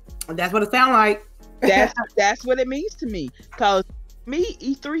means? That's what it sounds like. That's what it means to me. Because me,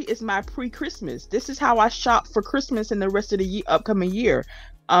 E3 is my pre-Christmas. This is how I shop for Christmas and the rest of the upcoming year.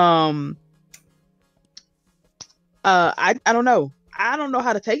 I don't know. I don't know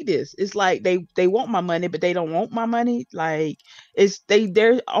how to take this. It's like they want my money, but they don't want my money. Like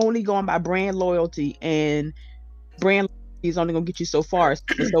they're only going by brand loyalty, and brand loyalty is only gonna get you so far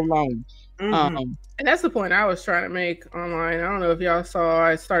for so long. Mm-hmm. And that's the point I was trying to make online. I don't know if y'all saw.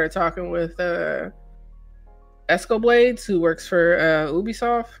 I started talking with Escoblades, who works for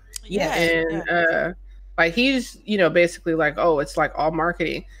Ubisoft. Yeah, and like he's basically like, oh, it's like all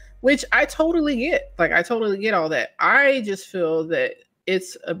marketing. Which I totally get. Like, I totally get all that. I just feel that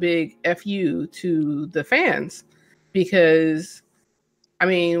it's a big FU to the fans. Because, I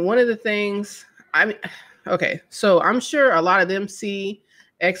mean, one of the things... okay, so I'm sure a lot of them see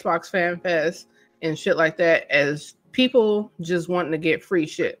Xbox Fan Fest and shit like that as people just wanting to get free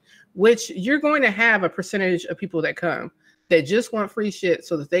shit. Which you're going to have a percentage of people that come that just want free shit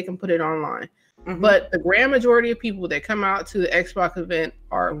so that they can put it online. But the grand majority of people that come out to the Xbox event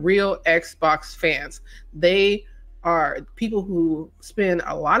are real Xbox fans. They are people who spend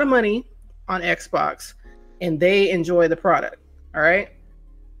a lot of money on Xbox and they enjoy the product. All right.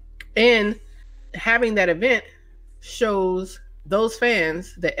 And having that event shows those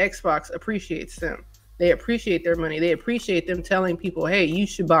fans that Xbox appreciates them. They appreciate their money. They appreciate them telling people, hey, you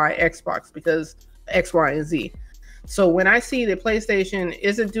should buy Xbox because X, Y, and Z. So when I see that PlayStation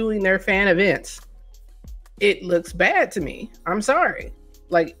isn't doing their fan events, it looks bad to me. I'm sorry.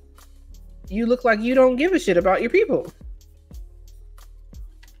 Like, you look like you don't give a shit about your people.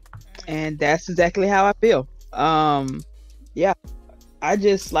 And that's exactly how I feel. Yeah. I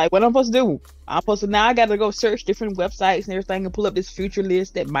just, like, what I'm supposed to do? Now I gotta go search different websites and everything and pull up this future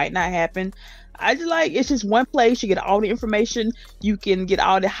list that might not happen. I just like, it's just one place. You get all the information. You can get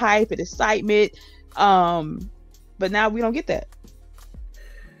all the hype and excitement. But now we don't get that.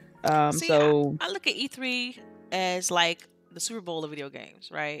 See, So I look at E3 as like the Super Bowl of video games,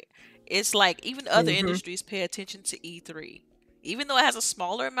 right? It's like even other industries pay attention to E3. Even though it has a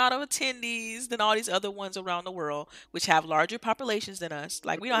smaller amount of attendees than all these other ones around the world, which have larger populations than us.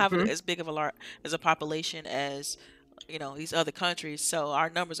 Like, we don't have as big of a population as, you know, these other countries. So our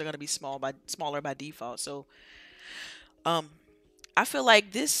numbers are going to be smaller by default. So I feel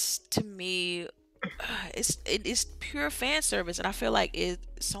like this, to me, it's pure fan service, and I feel like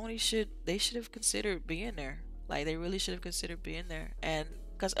Sony should have considered being there. Like, they really should have considered being there. And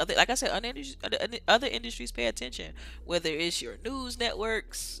because like I said, other industries pay attention. Whether it's your news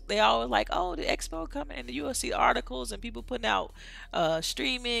networks, they always like, oh, the expo coming, and you will see articles and people putting out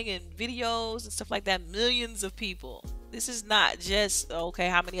streaming and videos and stuff like that. Millions of people. This is not just okay,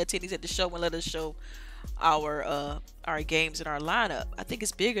 how many attendees at the show, and let us show our games in our lineup. I think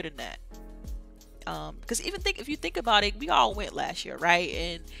it's bigger than that. Because if you think about it, we all went last year, right?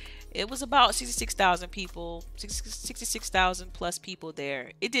 And it was about 66,000 people, 66,000 plus people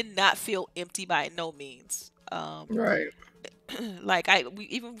there. It did not feel empty by no means. Right. Like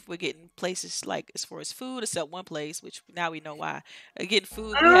even if we're getting places like as far as food, except one place, which now we know why. Getting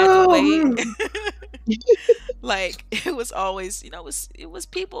food, we had to wait. Like, it was always, it was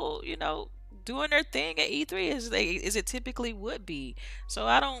people, doing their thing at E3 as it typically would be. So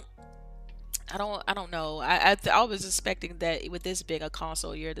I don't know. I was expecting that with this being a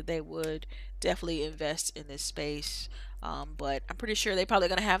console year that they would definitely invest in this space. But I'm pretty sure they're probably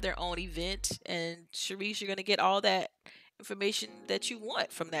going to have their own event. And Sharice, you're going to get all that information that you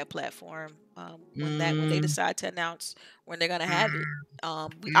want from that platform when they decide to announce when they're going to have it.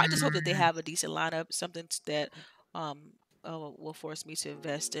 I just hope that they have a decent lineup, something that will force me to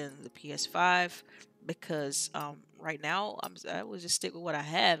invest in the PS5, because right now I will just stick with what I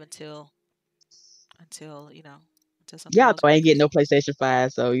have until something else. I ain't getting no PlayStation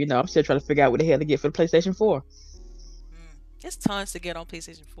 5, so I'm still trying to figure out what the hell to get for the PlayStation 4. There's tons to get on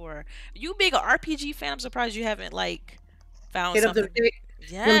PlayStation 4. You being an RPG fan, I'm surprised you haven't found something. The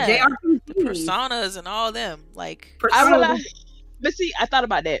Personas and all them. But see, I thought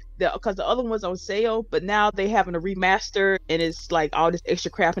about that because the other one was on sale, but now they having a remaster, and it's like all this extra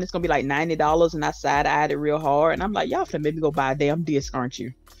crap, and it's gonna be like $90, and I side-eyed it real hard, and I'm like, y'all finna make me go buy a damn disc, aren't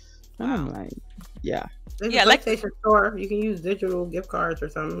you? Wow. I'm like, yeah. There's a PlayStation Store. You can use digital gift cards or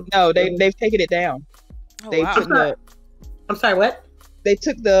something. No, they've taken it down. I'm sorry, what? They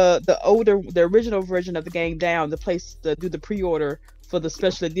took the original version of the game down to do the pre-order for the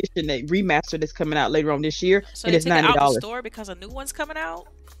special edition, that remaster that's coming out later on this year. So and it's $90. Out of the store because a new one's coming out?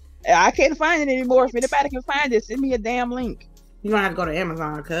 I can't find it anymore. If anybody can find it, send me a damn link. You don't have to go to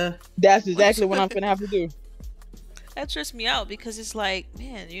Amazon, cuz. That's exactly what I'm gonna have to do. That trips me out because it's like,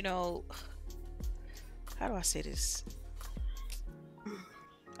 man, how do I say this?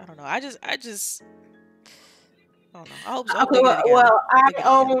 I don't know. I just I don't know. I hope so. Okay,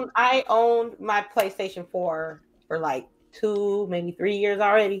 I owned my PlayStation 4 for like 2, maybe 3 years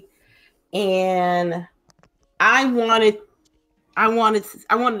already, and I wanted to. I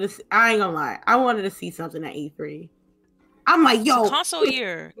ain't gonna lie. I wanted to see something at E3. I'm like, yo, it's console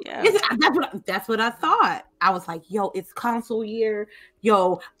year. Yeah, that's what I thought. I was like, yo, it's console year.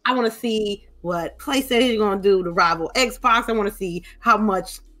 Yo, I want to see what PlayStation is gonna do to rival Xbox. I want to see how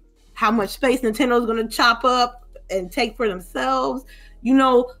much space Nintendo's gonna chop up and take for themselves.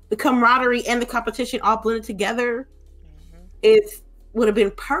 The camaraderie and the competition all blended together. It would have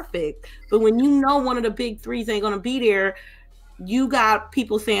been perfect. But when one of the big threes ain't gonna be there, you got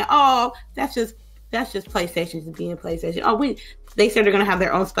people saying, "Oh, that's just PlayStation just being PlayStation." Oh, they said they're gonna have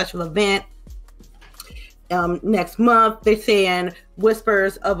their own special event next month. They're saying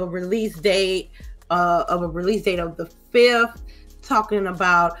whispers of a release date of the 5th. talking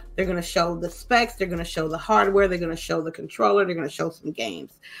about they're going to show the specs, they're going to show the hardware, they're going to show the controller, they're going to show some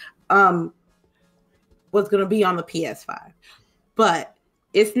games. What's going to be on the PS5. But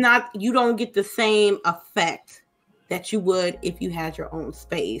it's not, you don't get the same effect that you would if you had your own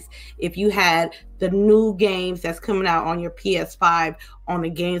space. If you had the new games that's coming out on your PS5 on the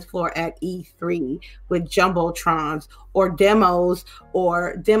games floor at E3 with Jumbotrons or demos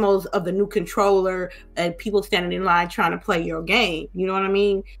of the new controller and people standing in line trying to play your game. You know what I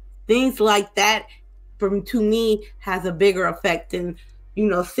mean? Things like that, to me, has a bigger effect than, you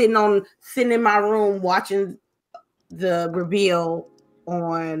know, sitting in my room watching the reveal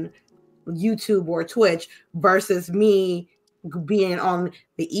on YouTube or Twitch versus me being on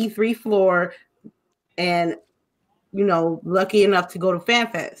the E3 floor and, you know, lucky enough to go to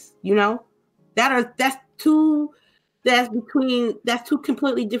FanFest. You know, that's two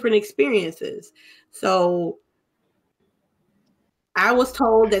completely different experiences. So I was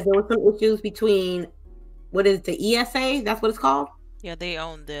told that there were some issues between, what is the ESA? That's what it's called. Yeah, they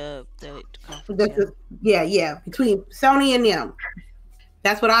own the yeah, between Sony and them.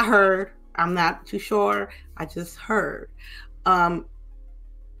 That's what I heard. I'm not too sure. I just heard.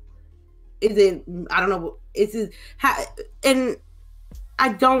 Is it? I don't know. And I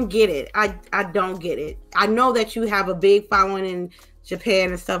don't get it. I don't get it. I know that you have a big following in Japan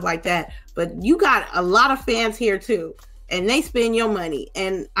and stuff like that, but you got a lot of fans here too, and they spend your money.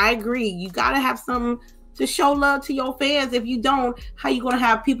 And I agree. You got to have some to show love to your fans. If you don't, how you gonna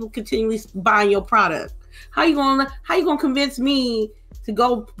have people continually buying your product? How you gonna convince me to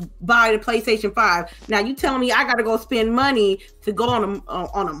go buy the PlayStation 5? Now you telling me I gotta go spend money to go on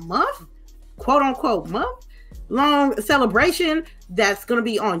a month, quote unquote month long celebration that's gonna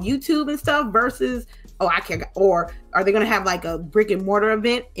be on YouTube and stuff versus or are they gonna have like a brick and mortar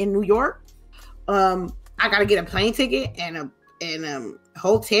event in New York? I gotta get a plane ticket and a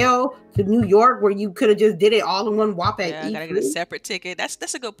hotel to New York where you could have just did it all in one whop at E3. I gotta get a separate ticket.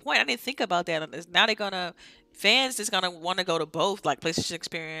 That's a good point. I didn't think about that. Now fans is gonna want to go to both, like PlayStation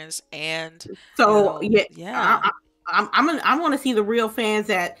Experience and so yeah. I want to see the real fans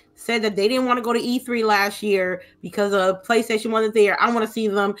that said that they didn't want to go to E3 last year because of PlayStation wasn't there. I want to see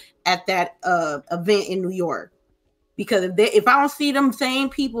them at that event in New York. Because if I don't see them same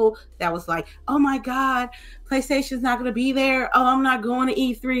people that was like, oh my God, PlayStation's not going to be there. Oh, I'm not going to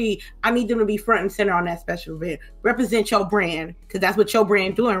E3. I need them to be front and center on that special event. Represent your brand, because that's what your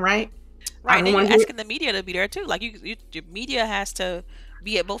brand doing, right? Right. And you're asking the media to be there too. Like your media has to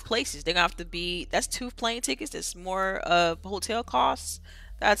be at both places. They're gonna have to be. That's 2 plane tickets. That's more hotel costs.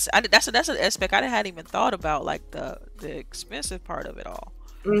 That's an aspect I hadn't even thought about, like the expensive part of it all.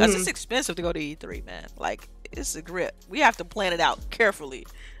 Because it's expensive to go to E3, man. Like, it's a grip. We have to plan it out carefully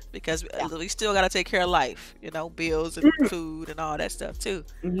because we still got to take care of life, you know, bills and food and all that stuff too.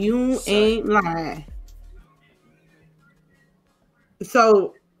 You ain't lying.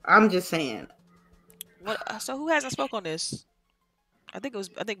 So I'm just saying. So who hasn't spoke on this? I think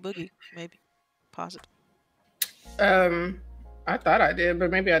Boogie, maybe, possibly. I thought I did, but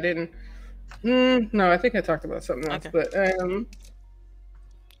maybe I didn't. No, I think I talked about something else, but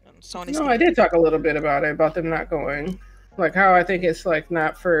Sony's I did talk a little bit about them not going, like how I think it's like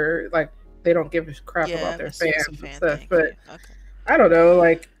not for, like they don't give a crap about their fans and stuff. But I don't know,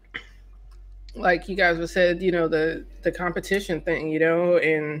 like you guys have said, you know, the competition thing, you know,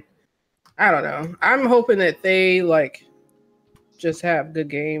 and I don't know. I'm hoping that they like just have good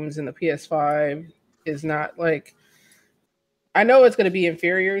games, and the PS5 is not like, I know it's going to be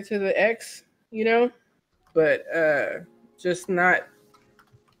inferior to the X, you know, but just not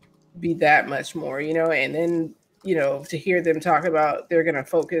be that much more, you know. And then, you know, to hear them talk about they're going to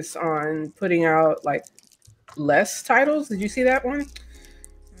focus on putting out like less titles. Did you see that one?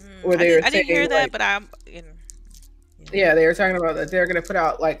 Or I didn't hear that, but yeah, they were talking about that they're going to put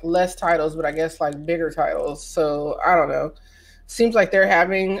out like less titles, but I guess like bigger titles. So I don't know. Seems like they're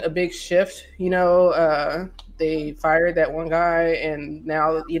having a big shift, you know. They fired that one guy, and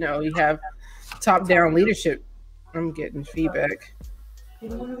now, you know, you have top-down leadership. I'm getting feedback.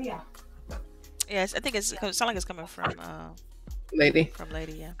 Yes, I think it sounds like it's coming from Lady. From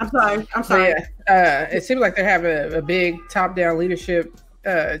Lady, yeah. I'm sorry. Yeah, it seems like they're having a big top-down leadership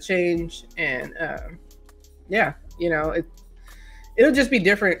change, and yeah, you know, it'll just be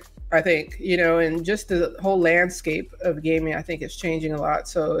different, I think, you know, and just the whole landscape of gaming, I think, is changing a lot.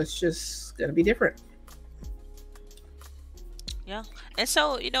 So it's just gonna be different. Yeah, and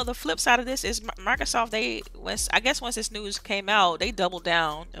so, you know, the flip side of this is Microsoft. Once this news came out, they doubled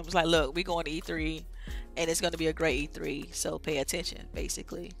down and was like, "Look, we going to E3, and it's going to be a great E3. So pay attention."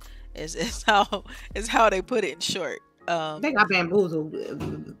 Basically, is how they put it in short. They got bamboozled.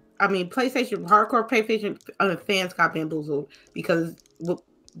 I mean, PlayStation hardcore PlayStation fans got bamboozled because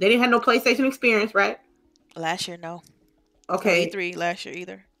they didn't have no PlayStation experience, right? Last year, no. Okay. No E3 last year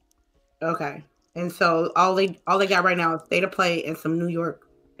either. Okay. And so all they got right now is State of Play and some New York.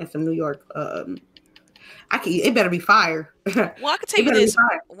 It better be fire. Well, I can tell you this: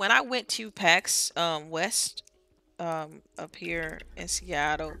 when I went to PAX West up here in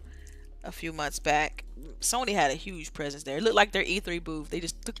Seattle a few months back, Sony had a huge presence there. It looked like their E3 booth. They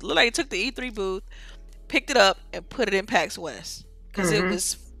just took the E3 booth, picked it up, and put it in PAX West because it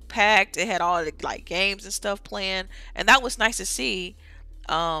was packed. It had all the like games and stuff playing, and that was nice to see.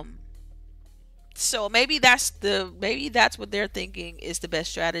 So maybe that's what they're thinking is the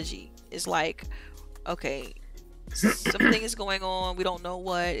best strategy. Is like, okay, something is going on. We don't know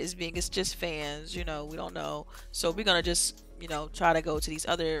what is being. It's just fans, we don't know. So we're gonna just, try to go to these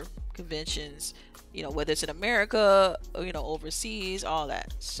other conventions, whether it's in America or, overseas, all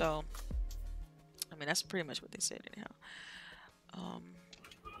that. So, I mean, that's pretty much what they said anyhow.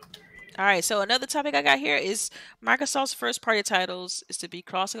 All right, so another topic I got here is Microsoft's first-party titles is to be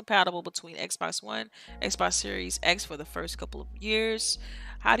cross-compatible between Xbox One, Xbox Series X for the first couple of years.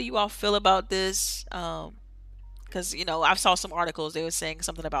 How do you all feel about this? Because I saw some articles, they were saying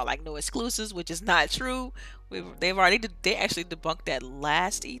something about like no exclusives, which is not true. They actually debunked that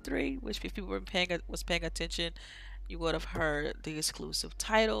last E3, which if people were paying attention, you would have heard the exclusive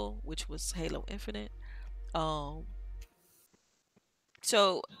title, which was Halo Infinite.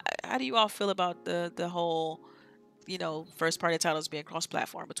 So how do you all feel about the whole, first party titles being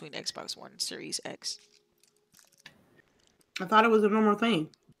cross-platform between Xbox One and Series X? I thought it was a normal thing.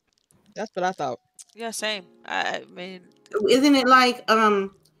 That's what I thought. Yeah, same. I mean, isn't it like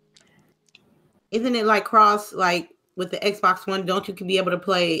cross, like with the Xbox One? Don't you be able to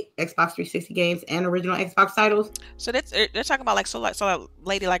play Xbox 360 games and original Xbox titles? So they're talking about like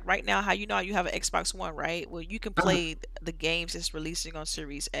lady, like right now, how you have an Xbox One, right? Well, you can play the games that's releasing on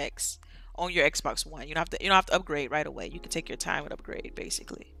Series X on your Xbox One. You don't have to upgrade right away. You can take your time and upgrade.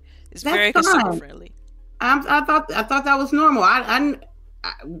 Basically, it's very consumer friendly. I thought that was normal. I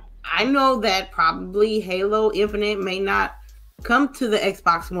know that probably Halo Infinite may not come to the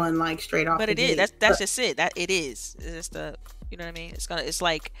Xbox One like straight off. But it is. That's just it. That it is. It's the, you know what I mean? It's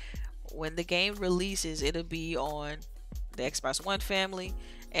like when the game releases, it'll be on the Xbox One family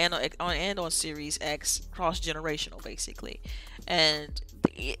and on Series X, cross generational basically. And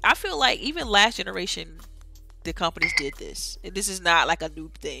I feel like even last generation, the companies did this. This is not like a new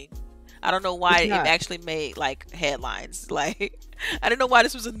thing. I don't know why it actually made like headlines. Like I don't know why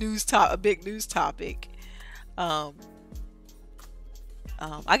this was a big news topic. I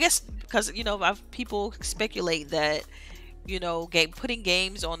guess because people speculate that putting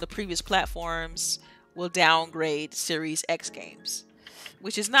games on the previous platforms will downgrade Series X games,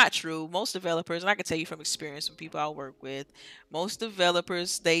 which is not true. Most developers, and I can tell you from experience from people I work with, most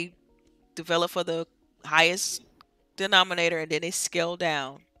developers, they develop for the highest denominator and then they scale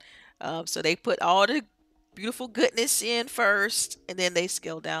down. So they put all the beautiful goodness in first, and then they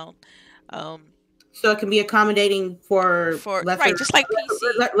scale down. So it can be accommodating for lesser, right, just like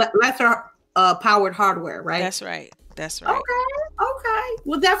PC, lesser powered hardware, right? That's right. Okay.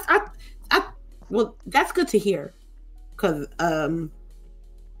 Well, that's good to hear, because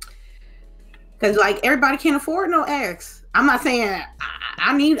like everybody can't afford no X. I'm not saying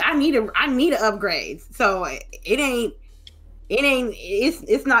I need an upgrade. So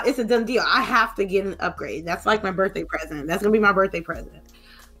it's a done deal. I have to get an upgrade. That's like my birthday present. That's gonna be my birthday present.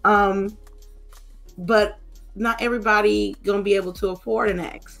 But not everybody gonna be able to afford an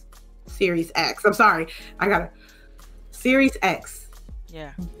X, Series X. I'm sorry, I got a Series X.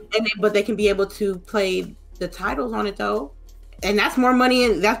 Yeah. But they can be able to play the titles on it though, and that's more money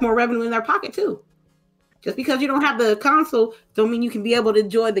and that's more revenue in their pocket too. Just because you don't have the console don't mean you can be able to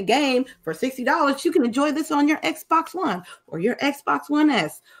enjoy the game for $60. You can enjoy this on your Xbox One or your Xbox One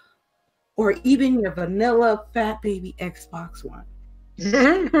S or even your vanilla fat baby Xbox One.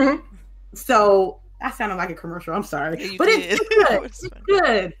 So that sounded like a commercial. I'm sorry, yeah, but it's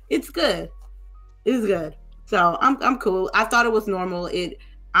good. It's good. So I'm cool. I thought it was normal. I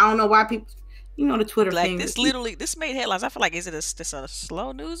don't know why people. The Twitter like thing. This made headlines. I feel like, is it a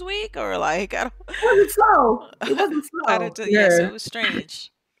slow news week or like I don't. It wasn't slow. It wasn't slow. Yeah, so it was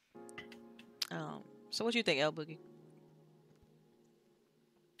strange. So what do you think, El Boogie?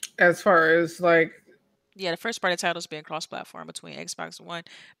 As far as like, yeah, the first party titles being cross-platform between Xbox One,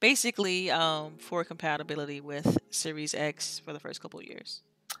 basically for compatibility with Series X for the first couple of years.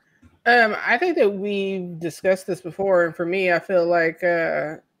 I think that we've discussed this before, and for me, I feel like.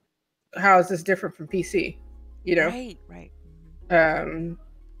 How is this different from PC? You know, Right.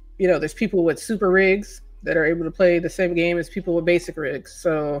 there's people with super rigs that are able to play the same game as people with basic rigs.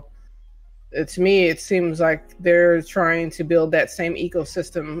 So to me, it seems like they're trying to build that same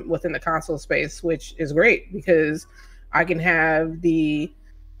ecosystem within the console space, which is great because I can have the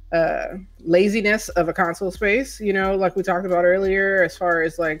laziness of a console space, like we talked about earlier, as far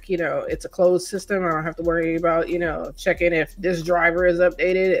as like, it's a closed system. I don't have to worry about, checking if this driver is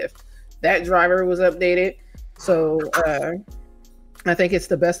updated, if that driver was updated. So I think it's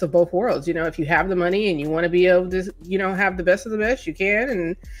the best of both worlds. If you have the money and you want to be able to, have the best of the best, you can.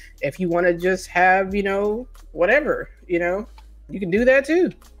 And if you want to just have, whatever, you can do that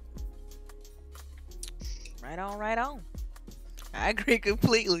too. Right on. I agree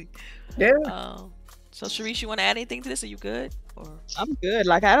completely. Yeah. So Sharice, you want to add anything to this? Are you good? Or I'm good.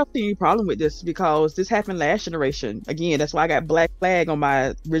 Like, I don't see any problem with this because this happened last generation. Again, that's why I got Black Flag on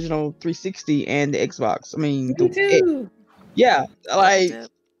my original 360 and the Xbox. I mean, Me too. yeah, like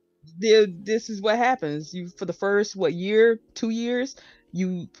this is what happens. You for the first 2 years,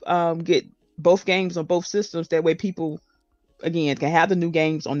 you get both games on both systems. That way, people again can have the new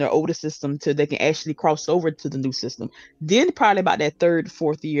games on their older system till they can actually cross over to the new system. Then probably about that 3rd,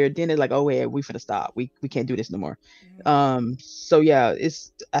 4th year, then they're like, oh yeah, we finna stop. We can't do this no more. So yeah,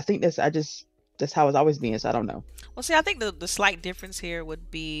 I think that's how it's always been. So I don't know. Well, see, I think the slight difference here would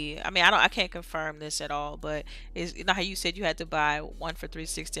be, I mean, I can't confirm this at all, but is how you said you had to buy one for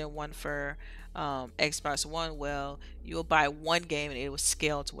 360 and one for Xbox One. Well, you'll buy one game and it will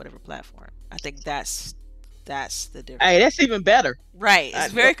scale to whatever platform. I think that's the difference. Hey, that's even better. Right.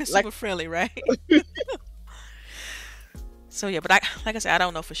 It's very consumer friendly, right? So yeah, but like I said, I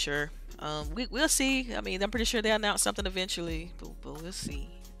don't know for sure. We'll see. I mean, I'm pretty sure they'll announce something eventually, but we'll see.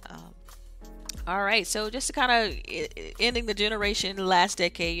 All right, so just to kind of ending the generation in the last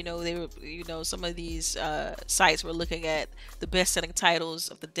decade, they were, some of these sites were looking at the best-selling titles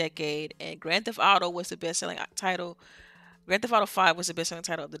of the decade, and Grand Theft Auto was the best-selling title. Grand Theft Auto 5 was the best-selling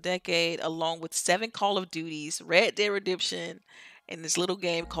title of the decade, along with 7 Call of Duties, Red Dead Redemption, and this little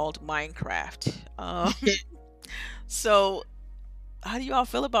game called Minecraft. So, how do you all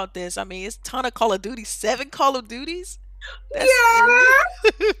feel about this? I mean, it's a ton of Call of Duty, 7 Call of Duties. Yeah.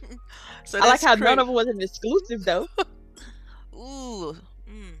 So I like how none of them was an exclusive though. Ooh.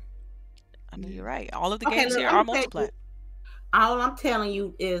 I mean, you're right. All of the games here are multiplayer. All I'm telling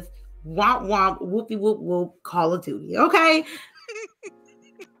you is womp womp whoopie whoop whoop Call of Duty. Okay.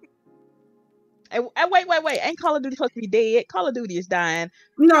 And wait. Ain't Call of Duty supposed to be dead? Call of Duty is dying.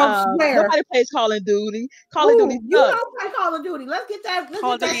 No, swear. Nobody plays Call of Duty. Call of Duty. You don't play Call of Duty. Let's get that.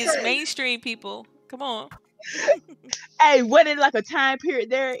 Call of Duty is mainstream, people. Come on. Hey, wasn't it like a time period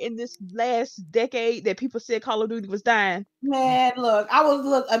there in this last decade that people said Call of Duty was dying? Man, look,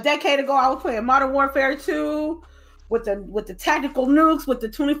 a decade ago I was playing Modern Warfare 2 with the tactical nukes with the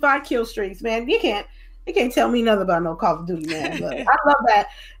 25 kill streaks. Man, you can't tell me nothing about no Call of Duty, man. Look, I love that.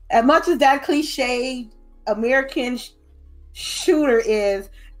 As much as that cliche American shooter is,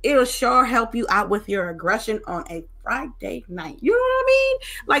 it'll sure help you out with your aggression on a Friday night. You know what I mean?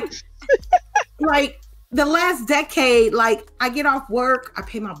 Like the last decade, like I get off work, I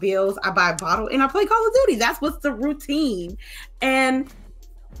pay my bills, I buy a bottle, and I play Call of Duty. That's what's the routine. And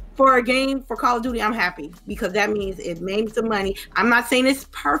for a game for Call of Duty, I'm happy because that means it made some money. I'm not saying it's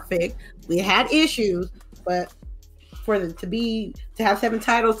perfect. We had issues, but to have 7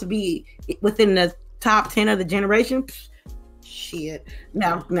 titles to be within the top 10 of the generation, shit.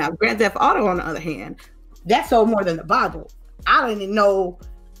 Now Grand Theft Auto, on the other hand, that sold more than the Bible. I didn't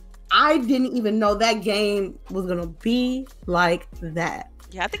even know that game was gonna be like that.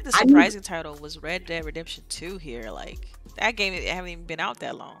 Yeah, I think the surprising title was Red Dead Redemption 2 here. Like that game, it haven't even been out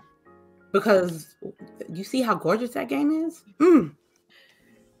that long. Because you see how gorgeous that game is.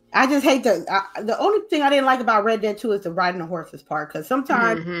 I just hate the only thing I didn't like about Red Dead 2 is the riding the horses part. Because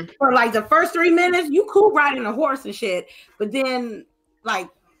sometimes for like the first 3 minutes, you cool riding a horse and shit, but then like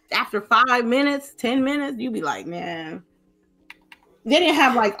after 5 minutes, 10 minutes, you be like, man. They didn't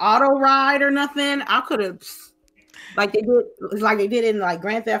have like auto ride or nothing. I could have like they did in like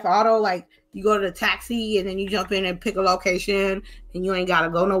Grand Theft Auto, like you go to the taxi and then you jump in and pick a location and you ain't gotta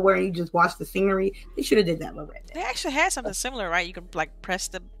go nowhere and you just watch the scenery. They should have did that with Red Dead. They actually had something similar, right? You could like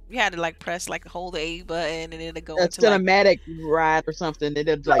hold the A button and then it go into cinematic like, ride or something. They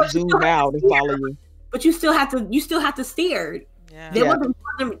did like zoom out and follow you. But you still have to steer. Yeah.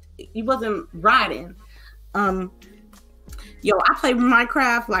 He wasn't riding. Yo, I played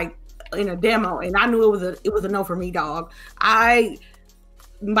Minecraft like in a demo, and I knew it was a no for me, dog. I'm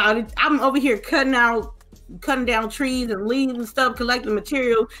over here cutting out cutting down trees and leaves and stuff, collecting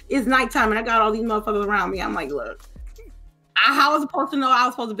material. It's nighttime and I got all these motherfuckers around me. I'm like, look, how was I supposed to know I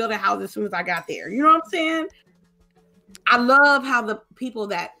was supposed to build a house as soon as I got there? You know what I'm saying? I love how the people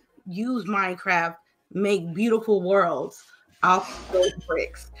that use Minecraft make beautiful worlds off those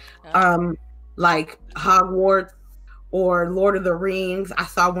bricks. Like Hogwarts or Lord of the Rings. I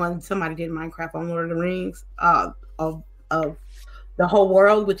saw somebody did Minecraft on Lord of the Rings of the whole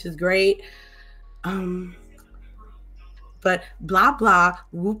world, which is great. But blah blah,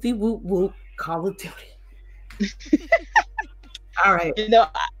 whoopty whoop whoop, Call of Duty. All right. You know,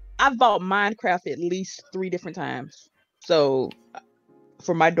 I've bought Minecraft at least 3 different times. So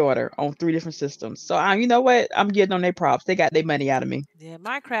for my daughter on 3 different systems. So you know what? I'm getting on their props. They got their money out of me. Yeah,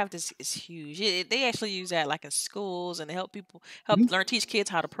 Minecraft is huge. They actually use that like in schools and help teach kids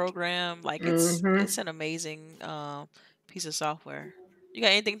how to program. Like it's an amazing piece of software. You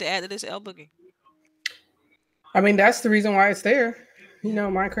got anything to add to this, L Boogie? I mean, that's the reason why it's there. You know,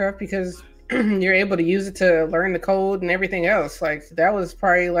 Minecraft, because you're able to use it to learn the code and everything else. Like that was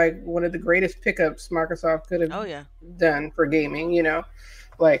probably like one of the greatest pickups Microsoft could have done for gaming. You know,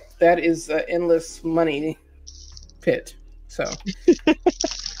 like that is an endless money pit. So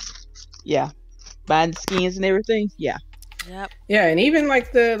yeah, buying skins and everything. Yeah. Yep. Yeah, and even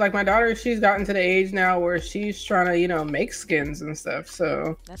like my daughter, she's gotten to the age now where she's trying to, you know, make skins and stuff.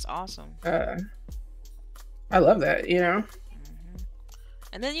 So that's awesome. I love that, you know.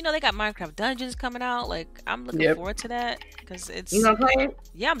 And then, you know, they got Minecraft Dungeons coming out. Like, I'm looking forward to that because it's. You gonna play it?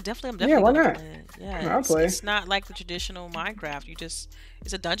 Yeah, I'm definitely. Yeah, why gonna not? play it. Yeah, I'll play. It's not like the traditional Minecraft. It's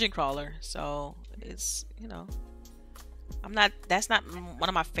a dungeon crawler. So it's, you know, that's not one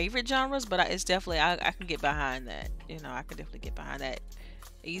of my favorite genres, but it's definitely, I can get behind that. You know, I can definitely get behind that.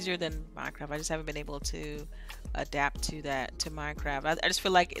 Easier than Minecraft. I just haven't been able to adapt to Minecraft. I just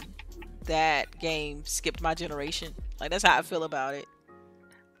feel like that game skipped my generation. Like, that's how I feel about it.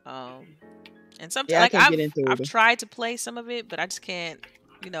 And sometimes I've tried to play some of it, but I just can't,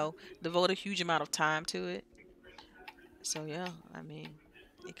 you know, devote a huge amount of time to it. So yeah, I mean,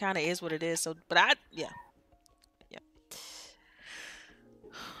 it kind of is what it is. So, but yeah.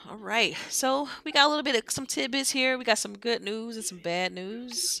 All right, so we got a little bit of some tidbits here. We got some good news and some bad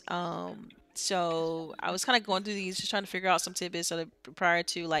news. So I was kind of going through these, just trying to figure out some tidbits so that prior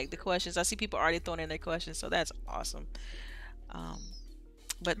to like the questions. I see people already throwing in their questions, so that's awesome.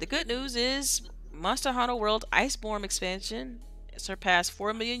 But the good news is Monster Hunter World Iceborne expansion surpassed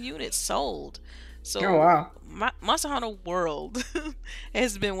 4 million units sold. So oh, wow. Monster Hunter World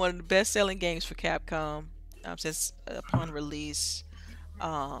has been one of the best-selling games for Capcom since upon release.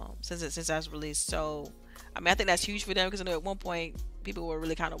 Since I was released. So I mean, I think that's huge for them because I know at one point people were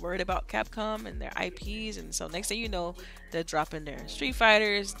really kind of worried about Capcom and their IPs, and so next thing you know, they're dropping their Street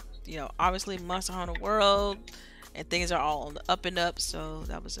Fighters, you know, obviously Monster Hunter World, and things are all on the up and up. So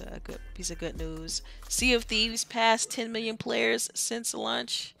that was a good piece of good news. Sea of Thieves passed 10 million players since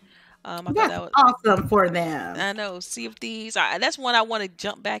launch. That's that was awesome for them. I know, Sea of Thieves. That's one I want to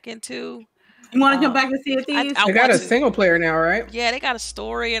jump back into. You want to jump back to Sea of Thieves? They got a single player now, right? Yeah, they got a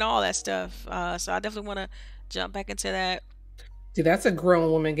story and all that stuff. So I definitely want to jump back into that. Dude, that's a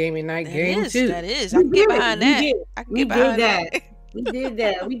grown woman gaming night game too. That is. I can get behind that. I can get behind that. We did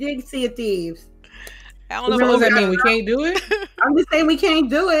that. We did Sea of Thieves. I don't know what does that mean? We can't do it? I'm just saying we can't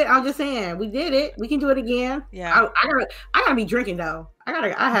do it. I'm just saying we did it. We can do it again. Yeah. I gotta be drinking though.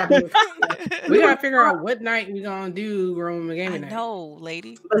 I have. We gotta figure out what night we gonna do grown woman gaming night. No,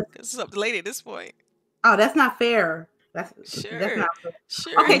 lady. It's up to lady at this point. Oh, that's not fair. That's not fair.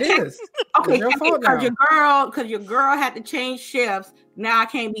 Sure. Okay, it is. Okay, because your girl had to change shifts. Now I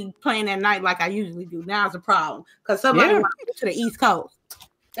can't be playing at night like I usually do. Now it's a problem because somebody wants to go to the East Coast.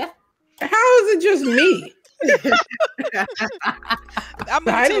 How is it just me?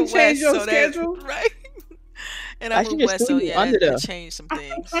 I didn't change your schedule, right? And I'm West, so yeah, I change some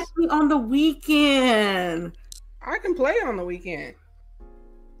things. Especially on the weekend. I can play on the weekend.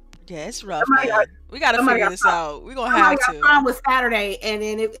 Yeah, it's rough. We gotta figure this out. We're gonna have to. Time with Saturday, and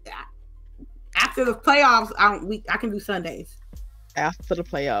then after the playoffs, I can do Sundays. After the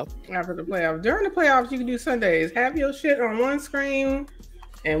playoffs. During the playoffs, you can do Sundays. Have your shit on one screen,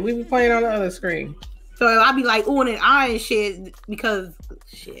 and we be playing on the other screen. So I'll be like oohing and eyeing shit because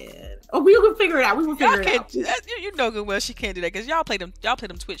shit. Oh, we can figure it out. We will figure it out. You know good well she can't do that because y'all play them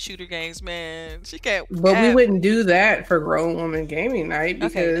Twitch shooter games, man. She can't. But we wouldn't do that for grown woman gaming night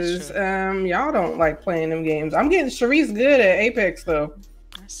because y'all don't like playing them games. I'm getting Sharice good at Apex though.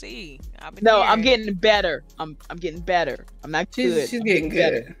 I see. I'm getting better. I'm getting better. I'm not good. She's getting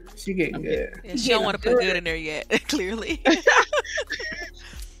good. She's getting good. Yeah, she don't want to put good in there yet. Clearly.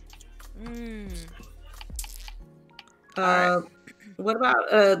 All What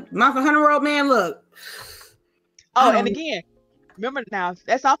about Monster Hunter World, man? Look. Oh, and again, remember now,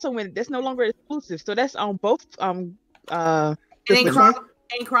 that's also when that's no longer exclusive. So that's on both it ain't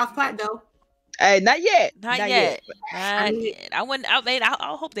cross plat though. Not yet. Not yet. I mean, Yet.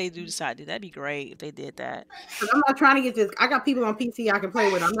 I hope they do decide to. That'd be great if they did that. I'm not trying to get this. I got people on PC I can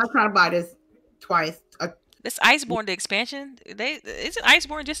play with. I'm not trying to buy this twice. This Iceborne, the expansion, isn't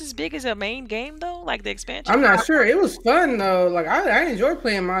Iceborne just as big as a main game though? Like the expansion. I'm not sure. It was fun though. Like I enjoyed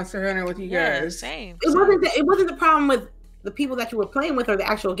playing Monster Hunter with you Yeah, guys. same. It wasn't the problem with the people that you were playing with or the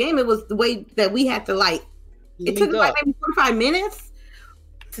actual game. It was the way that we had to like. It took like maybe 45 minutes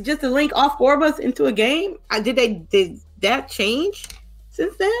to link all four of us into a game. Did that change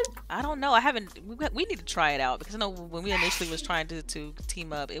since then? I don't know. I haven't. We need to try it out because I know when we initially was trying to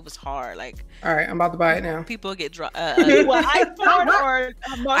team up, it was hard. Like, all right, I'm about to buy it now. People get Iceborne or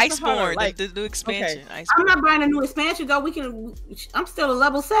Iceborne, like, the new expansion. Okay. I'm not buying a new expansion though. I'm still a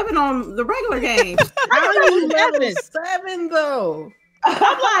level 7 on the regular game. How are you level 7 though?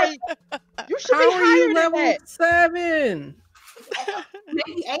 I'm like, you should be higher than level that. 7?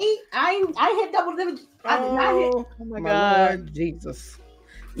 Maybe 8. I hit double digits. I did not hit. Oh my God, Lord Jesus!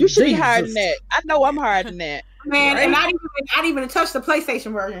 You should be higher than that. I know I'm higher than that. Man, Right? and not even touch the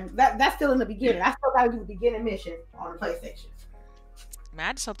PlayStation version. That's still in the beginning. I still gotta do the beginning mission on the PlayStation. Man,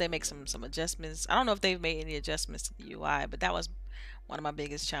 I just hope they make some adjustments. I don't know if they've made any adjustments to the UI, but that was one of my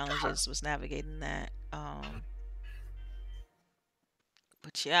biggest challenges was navigating that.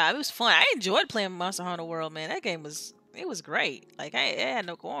 But yeah, it was fun. I enjoyed playing Monster Hunter World, man. That game was great. Like it had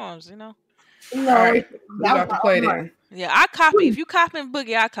no qualms, you know. No, All right, we got to play then. Yeah, I copy. If you copying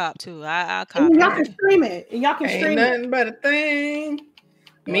Boogie, I cop too. I copy. And y'all can stream it. And y'all can Ain't stream nothing it. but a thing.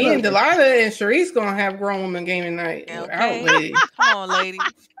 Me and Delilah and Sharice gonna have grown woman gaming night. Yeah, Without okay. lady. Come on, lady.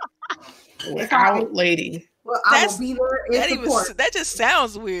 Without lady. Well, I will be there in support. That just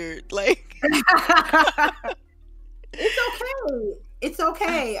sounds weird. Like It's okay. It's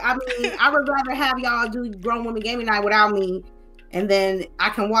okay. I mean, I would rather have y'all do grown women gaming night without me, and then I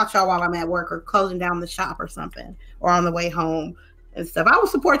can watch y'all while I'm at work or closing down the shop or something, or on the way home and stuff. I will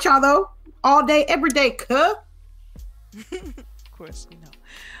support y'all though, all day, every day. Cuh. Of course, you know.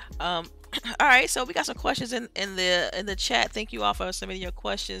 All right, so we got some questions in the chat. Thank you all for submitting your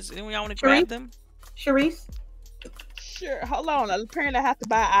questions. Anyone y'all want to grab them? Sharice? Sure. Hold on. Apparently, I have to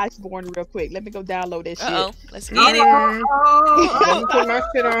buy Iceborne real quick. Let me go download that shit. Let's get it. Let me put my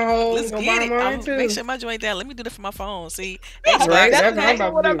shit on hold. Let's Go get buy it. mine too. Make sure my joint down. Let me do that from my phone. See, Right, that's okay.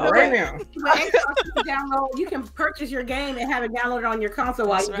 what I'm about to do right now. Download. You can purchase your game and have it downloaded on your console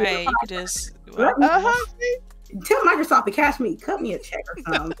while That's you do right. the You could just. Tell Microsoft to cash me, cut me a check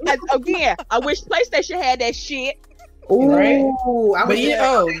or something. Again, I wish PlayStation had that shit. Ooh, Right. I But was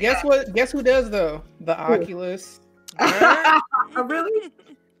yeah, guess what? Guess who does though? The Oculus. Oh, really?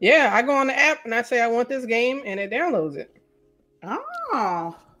 Yeah, I go on the app and I say I want this game and it downloads it. Oh,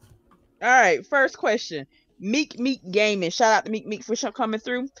 All right, first question. Meek Gaming. Shout out to Meek for coming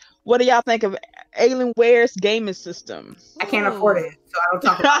through. What do y'all think of Alienware's gaming system? I can't afford it, so I don't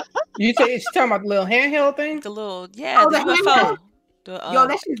talk about it. You talking about the little handheld thing? The little the handheld? UFO. Yo,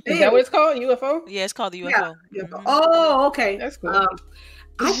 that's just big. Is that what it's called? UFO? Yeah, it's called the UFO. Yeah. Mhm. Oh, okay. That's cool.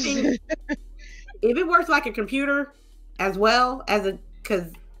 I think if it works like a computer as well as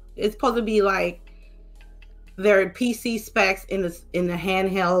because it's supposed to be like their PC specs in the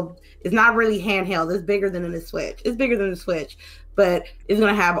handheld. It's not really handheld. It's bigger than the Switch. It's bigger than the Switch, but it's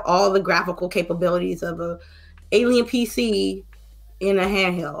gonna have all the graphical capabilities of a Alien PC in a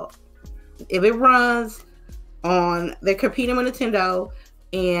handheld. If it runs on, they're competing with Nintendo,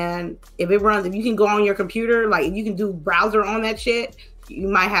 and if you can go on your computer, like if you can do browser on that shit, you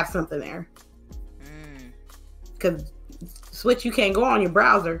might have something there. Because Switch, you can't go on your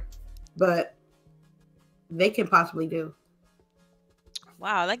browser, but they can possibly do.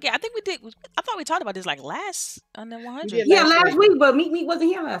 Wow, like yeah, I think we did. I thought we talked about this like last on the 100. Yeah, last week, but Meek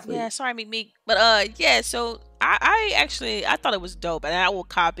wasn't here last week. Yeah, sorry, Meek. But yeah. So I actually thought it was dope, and I will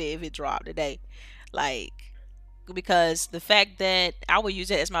copy it if it dropped today, like because the fact that I will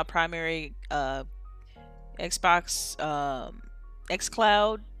use it as my primary Xbox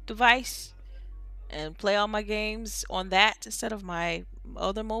xCloud device and play all my games on that instead of my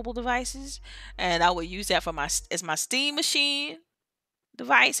other mobile devices, and I would use that for my Steam machine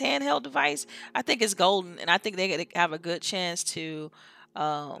device, handheld device. I think it's golden, and I think they have a good chance to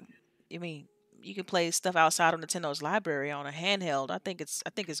I mean, you can play stuff outside of Nintendo's library on a handheld. I think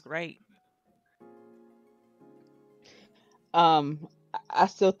it's great. I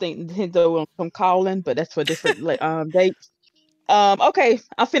still think Nintendo will come calling, but that's for different dates. Okay,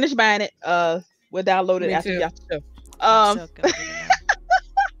 I finished buying it. We'll download it Me after too. the show. Um, So good.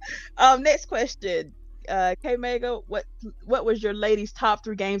 next question. K Mega, what was your ladies' top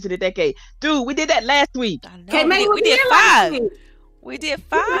 3 games of the decade? Dude, we did that last week. I know. Okay, maybe We did did last 5. week. We did We did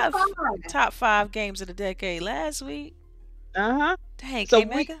 5 5. top 5 games of the decade last week. Uh-huh. Dang, So K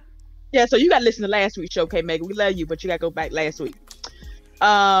Mega. Yeah, so you gotta listen to last week's show, K Mega. We love you, but you gotta go back last week.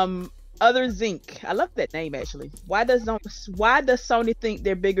 Other Zinc. I love that name actually. Why does Sony think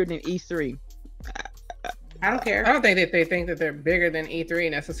they're bigger than E3? I don't care. I don't think that they think that they're bigger than E3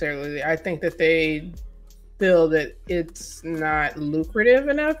 necessarily. I think that they feel that it's not lucrative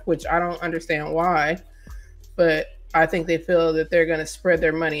enough, which I don't understand why. But I think they feel that they're going to spread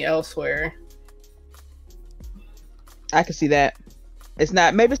their money elsewhere. I can see that.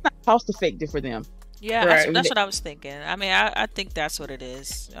 Maybe it's not cost effective for them. Yeah, Right. that's what I was thinking. I mean, I think that's what it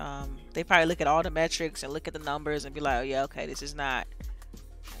is. They probably look at all the metrics and look at the numbers and be like, oh, yeah, okay, this is not,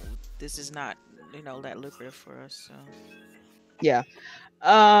 that lucrative for us. So. Yeah.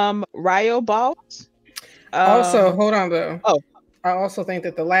 Ryo Balls. Also, hold on though. Oh. I also think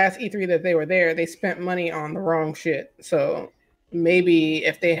that the last E3 that they were there, they spent money on the wrong shit. So maybe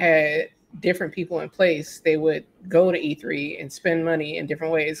if they had different people in place, they would go to E3 and spend money in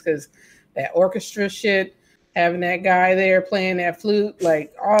different ways. Because that orchestra shit, having that guy there playing that flute,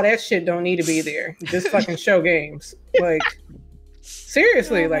 like all that shit don't need to be there. Just fucking show games. Like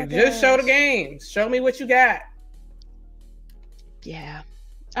seriously, just show the games. Show me what you got. Yeah.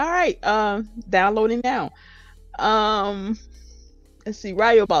 All right. Downloading now. Let's see.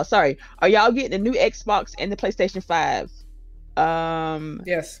 Ryo Ball. Sorry. Are y'all getting a new Xbox and the PlayStation 5?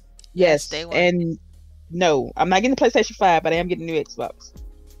 Yes. Yes. Day one. And no, I'm not getting the PlayStation 5, but I am getting a new Xbox.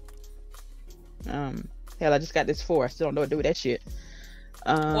 Hell, I just got this 4. I still don't know what to do with that shit.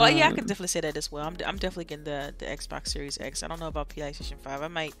 Well, yeah, I can definitely say that as well. I'm definitely getting the Xbox Series X. I don't know about PlayStation 5.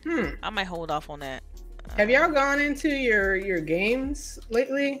 I might hold off on that. Have y'all gone into your games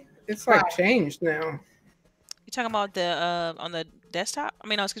lately? It's like changed now. You talking about the on the desktop? I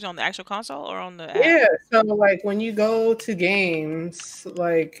mean, no, excuse me, on the actual console or on the app? Yeah, so like when you go to games,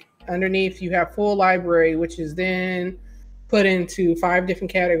 like underneath you have full library, which is then put into 5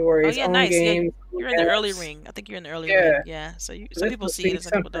 different categories. Oh yeah, on nice. games, Yeah, you're in the early apps. ing. I think you're in the early Yeah. ring. Yeah. So some people This see it, must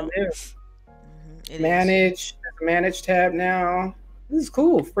and some be people don't. something new. It is. Manage, there's a manage tab now. This is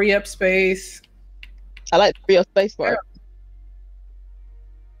cool. Free up space. I like the real space part.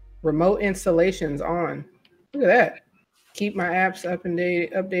 Remote installations on. Look at that. Keep my apps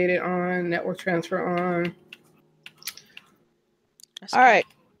updated on. Network transfer on. That's All right.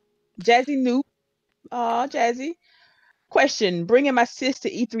 Jazzy Noob. Oh, Jazzy. Question. Bringing my sis to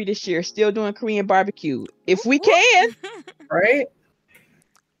E3 this year. Still doing Korean barbecue. If we can. Right?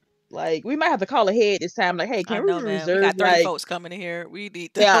 Like, we might have to call ahead this time. Like, hey, I can know, we man. reserve? We got 30 like, folks coming in here. We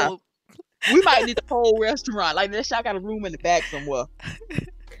need the Yeah. whole. we might need the whole restaurant. Like, this shot got a room in the back somewhere.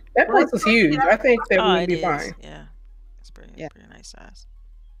 That place is huge. I think that Oh, would it be is. fine. Yeah. It's pretty nice size.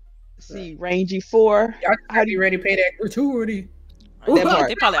 Let's see, Rangy 4. Y'all how do you ready to pay that gratuity? They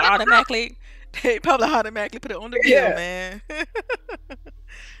part. probably automatically put it on the bill, Yeah. man.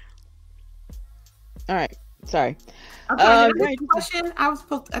 All right. Sorry. Okay, Rangy, question. I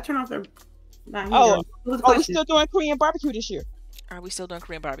turned off the. Not here. Oh, What was the we're question? still doing Korean barbecue this year. Are we still doing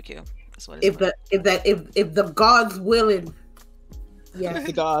Korean barbecue? That's what it's if the gods willing. Yes.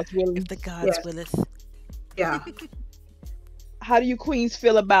 The gods willing. If the gods Yes. willeth. Yeah. How do you queens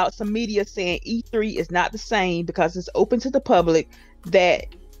feel about some media saying E3 is not the same because it's open to the public, that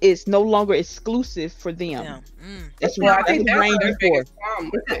it's no longer exclusive for them? Yeah. That's Well, I what think that's Rangy their 4. biggest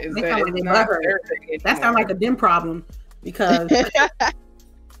problem with it, is They that sound like it's they not butthurt. their thing That sounds anymore. like a them problem because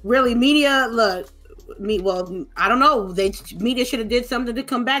really media I don't know, media should have did something to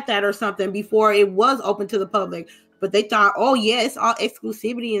combat that or something before it was open to the public, but they thought, oh yeah, it's all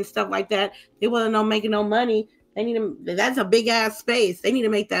exclusivity and stuff like that. They wasn't making no money. They need to, that's a big ass space. They need to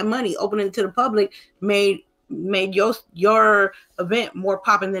make that money. Opening it to the public made your event more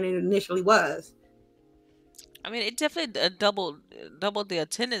popping than it initially was. I mean, it definitely doubled the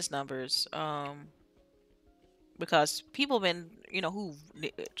attendance numbers. Because people been, who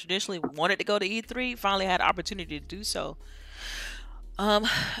traditionally wanted to go to E3 finally had the opportunity to do so.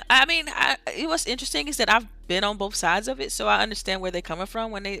 I mean, what's interesting is that I've been on both sides of it, so I understand where they're coming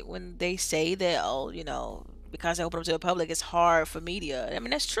from when they say that, oh, because they open up to the public, it's hard for media. I mean,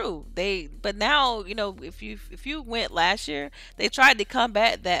 that's true. But now, if you went last year, they tried to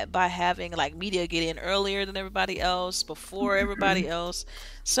combat that by having like media get in earlier than everybody else, before everybody else.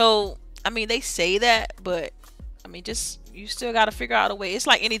 So, I mean, they say that, but I mean, you still got to figure out a way. It's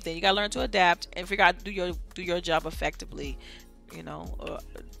like anything. You got to learn to adapt and figure out do your job effectively. you know,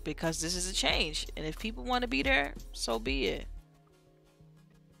 because this is a change, and if people want to be there, so be it.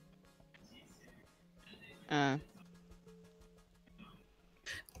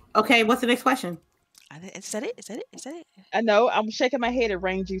 Okay, what's the next question? Is that it? Is that it? Is that it? I know. I'm shaking my head at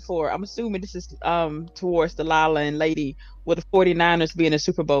Range G4. I'm assuming this is towards the Lala and Lady with the 49ers being a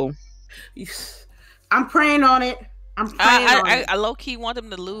Super Bowl. I'm praying on it. I'm praying on it. I low key want them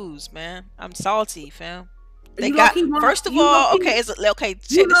to lose, man. I'm salty, fam. They You got low-key want- first of you all, low-key- okay.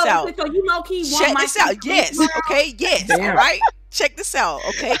 Check this out. So you low key want Check my this out. team to Yes. lose now? Okay. Yes. Damn. All right. Check this out.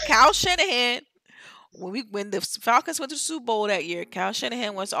 Okay. Kyle Shanahan. When the Falcons went to the Super Bowl that year, Kyle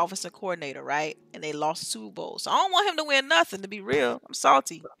Shanahan was the offensive coordinator, right? And they lost the Super Bowl. So I don't want him to win nothing. To be real, I'm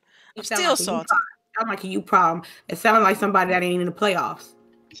salty. I'm sound still like a you salty. sound like a you problem. It sounds like somebody that ain't in the playoffs.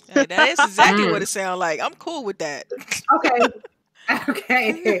 Hey, that is exactly what it sounds like. I'm cool with that. Okay.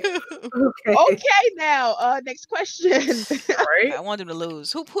 Okay. Okay. Okay, now next question. Right? I want them to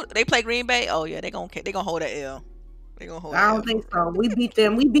lose. Who they play Green Bay? Oh yeah, they gonna hold that L. They gonna hold. I don't think so. We beat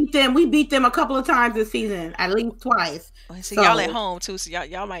them. We beat them a couple of times this season, at least twice. So So- y'all at home too. So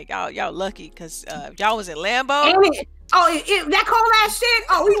y'all lucky because if y'all was at Lambeau. And that cold ass shit.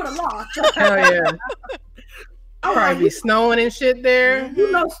 Oh, we would have lost. Hell yeah. Oh, Probably be snowing and shit there.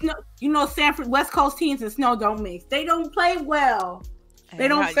 you know, Sanford West Coast teams and snow don't mix. They don't play well. They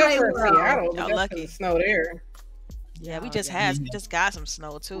don't Y'all- play Except for well. Seattle. Y'all That's lucky. the snow there. Yeah, we just got some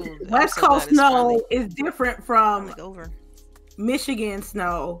snow too. I'm West so glad Coast it's snow is different from finally over. Michigan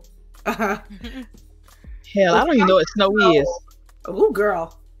snow. Hell, I don't even know what snow is. Oh,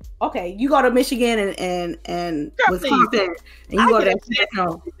 girl. Okay, you go to Michigan and Girl, Wisconsin, and you I go to get that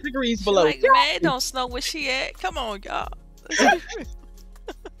snow. 50 degrees She below. like, man, it don't snow where she at. Come on, y'all.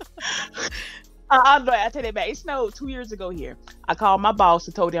 I tell you back. It snowed 2 years ago here. I called my boss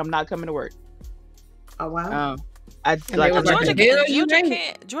and told him I'm not coming to work. Oh wow. I And like they was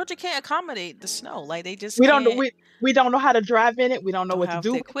like, Georgia can't accommodate the snow. Like they just we don't know can't- we don't know how to drive in it. We don't know don't what to have do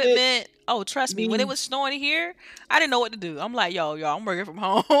the with it. equipment. Oh, trust me, when it Mm. was snowing here, I didn't know what to do. I'm like, yo, I'm working from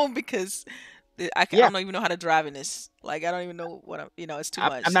home because I don't even know how to drive in this. Like I don't even know what it's too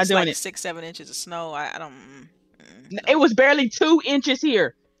much. I'm not It's doing like it. 6-7 inches of snow. I don't. It was barely 2 inches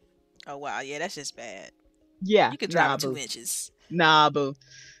here. Oh wow, yeah, that's just bad. Yeah, You could drive nah, in 2 boo. inches. Nah, boo.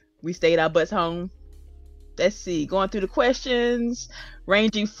 We stayed our butts home. Let's see. Going through the questions.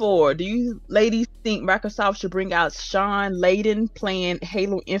 Ranging 4. Do you ladies think Microsoft should bring out Sean Layden playing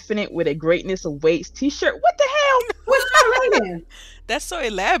Halo Infinite with a Greatness Awaits t-shirt? What the hell? What's your rating? That's so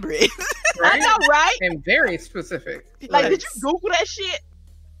elaborate. I know, right? And very specific. Like, did you Google that shit?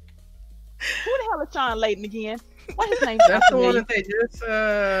 Who the hell is Sean Layden again? What his name? That's the one that they just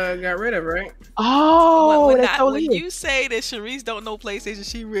got rid of, right? Oh, when that's so when weird. you say that Sharice don't know PlayStation,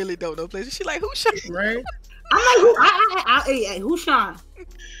 she really don't know PlayStation. She like, who Sean? Right? I'm like, who's Sean?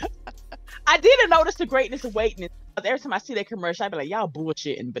 I didn't notice the Greatness Awakening. Every time I see that commercial, I be like, y'all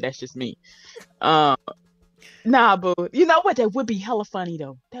bullshitting, but that's just me. Nah, boo. You know what? That would be hella funny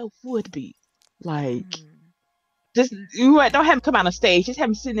though. That would be like just don't have him come out on stage. Just have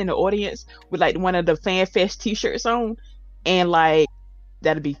him sitting in the audience with like one of the Fan Fest t-shirts on, and like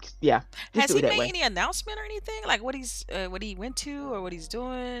that'd be Just Has do he it that made way. any announcement or anything? Like what he went to or what he's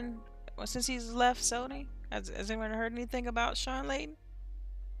doing since he's left Sony? Has anyone heard anything about Sean Layden?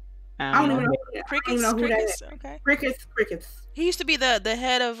 I don't even know. Crickets, know who that crickets. is. Okay. Crickets. He used to be the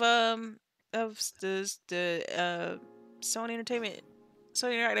head of the Sony Entertainment.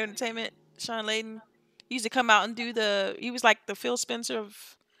 Sean Layden. He used to come out and do he was like the Phil Spencer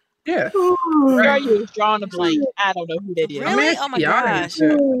of. Yeah. Girl, you was drawing a blank. I don't know who that is. Really? mean, Oh my yeah, gosh.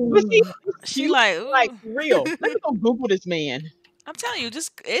 But see, She like, like ooh. for real. Let me go Google this man. I'm telling you,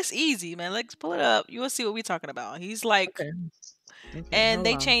 it's easy, man. Let's pull it up. You will see what we're talking about. He's like, Okay, and hold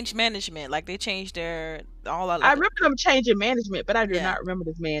they on. changed management. Like they changed their all. I remember them changing management, but I do Yeah. not remember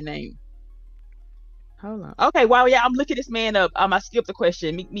this man's name. Hold on. Okay, well, yeah, I'm looking this man up. I skipped the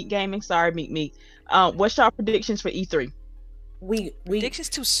question. Meek Gaming, sorry, Meek. What's your predictions for E3? We predictions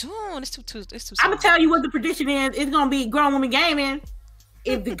too soon. It's too soon. I'm gonna tell you what the prediction is. It's gonna be grown woman gaming.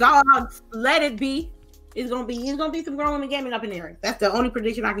 If the gods let it be, it's gonna be some grown woman gaming up in there. That's the only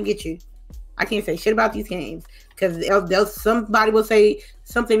prediction I can get you. I can't say shit about these games because somebody will say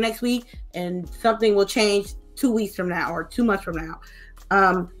something next week and something will change 2 weeks from now or 2 months from now.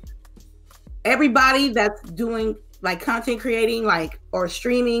 Everybody that's doing like content creating, like or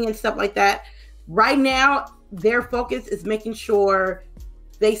streaming and stuff like that, right now their focus is making sure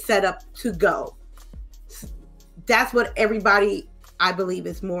they set up to go. That's what everybody, I believe,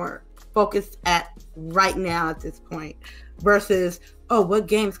 is more focused at right now at this point versus, oh, what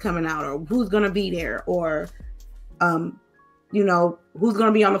game's coming out or who's going to be there or who's going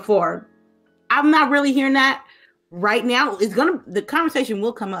to be on the floor. I'm not really hearing that right now. The conversation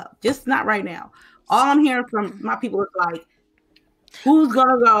will come up, just not right now. All I'm hearing from my people is like, who's going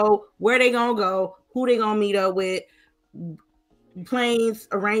to go, where they going to go, who they going to meet up with, planes,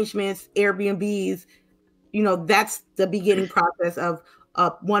 arrangements, Airbnbs. That's the beginning process of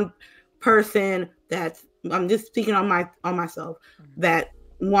one person I'm just speaking on myself, that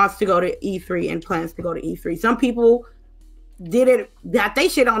wants to go to E3 and plans to go to E3. Some people got they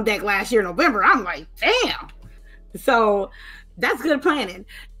shit on deck last year in November. I'm like, damn. So that's good planning.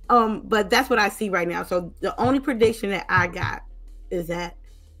 But that's what I see right now. So the only prediction that I got is that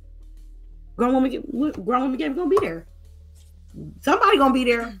Grown Woman Game gonna be there. Somebody gonna be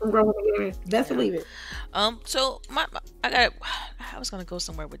there from Grown Woman Game. Best believe it. So I was gonna go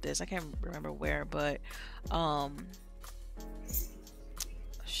somewhere with this. I can't remember where, but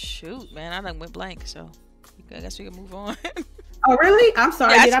shoot, man, I done went blank. So I guess we can move on. Oh really? I'm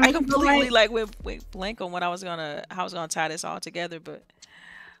sorry. Yeah, Did I make completely went blank on how I was gonna tie this all together, but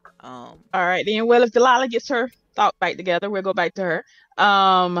all right then. Well, if Delilah gets her thought back together, we'll go back to her.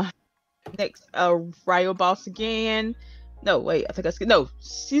 Next, Ryo Boss again. No, wait, I think that's good. No,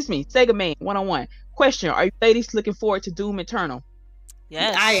 excuse me. Sega Man 101. Question: are you ladies looking forward to Doom Eternal?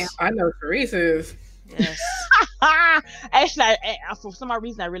 Yes, I am. I know Teresa is. Yes. Actually, for some odd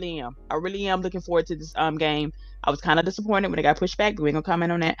reason, I really am. I really am looking forward to this game. I was kind of disappointed when it got pushed back, but we ain't gonna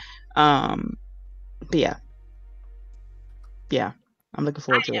comment on that. But yeah, I'm looking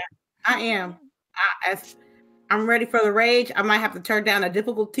forward to it. I am. I'm ready for the rage. I might have to turn down the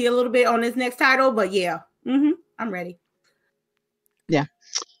difficulty a little bit on this next title, but yeah, I'm ready. Yeah.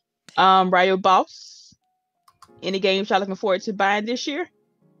 Ryo Boss. Any games y'all looking forward to buying this year?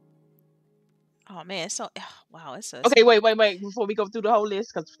 Oh man, it's okay. Wait. Before we go through the whole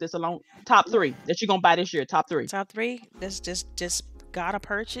list, because there's a long top 3 that you're gonna buy this year. Top 3. Top 3. That's just gotta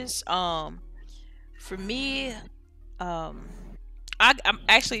purchase. For me, I'm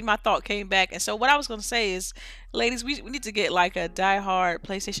actually, my thought came back, and so what I was gonna say is, ladies, we need to get like a diehard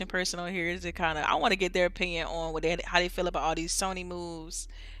PlayStation person on here to I want to get their opinion on how they feel about all these Sony moves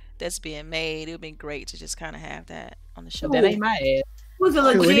that's being made. It would be great to just kind of have that on the show. That ain't my ass. Who's a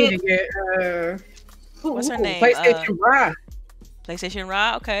We need legit? to get What's her name? PlayStation Raw. PlayStation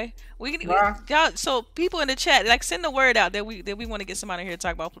Raw. Okay, Raw. y'all. So people in the chat, like, send the word out that we want to get somebody here to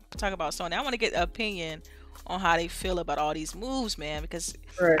talk about Sony. I want to get an opinion on how they feel about all these moves, man, because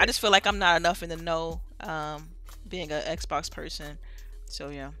Right. I just feel like I'm not enough in the know, being an Xbox person. So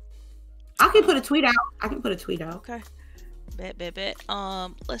yeah. I can put a tweet out. Okay. Bet.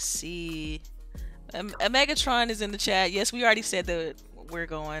 Let's see. Megatron is in the chat. Yes, we already said that we're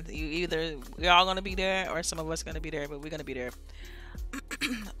going. We're all gonna be there, or some of us gonna be there, but we're gonna be there.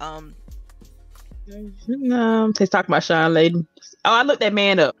 Let's talk about Sean Layden. Oh, I looked that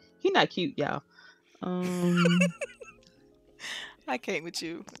man up. He not cute, y'all. I can't with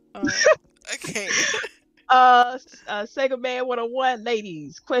you. I can't. Sega Man 101,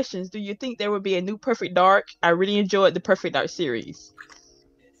 ladies. Questions: do you think there would be a new Perfect Dark? I really enjoyed the Perfect Dark series.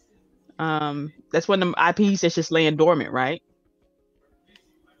 That's one of them IPs that's just laying dormant, right?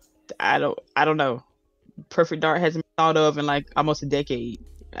 I don't know. Perfect Dark hasn't been thought of in like almost a decade.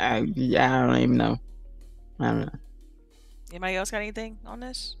 I don't even know. I don't know. Anybody else got anything on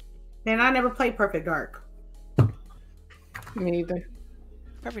this? Man, I never played Perfect Dark. Me neither.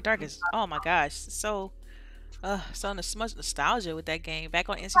 Perfect Dark is, oh my gosh, so much nostalgia with that game. Back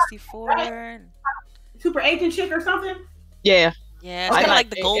on N64. Super Agent chick or something? Yeah. Yeah, it's kind of like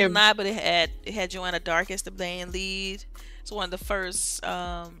the Golden Eye, but it had Joanna Dark as the main lead. It's one of the first.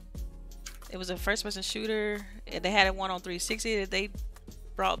 It was a first-person shooter. They had one on 360 that they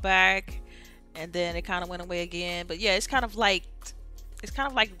brought back, and then it kind of went away again. But yeah, it's kind of like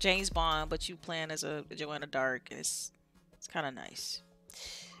James Bond, but you playing as a Joanna Dark, and it's kind of nice.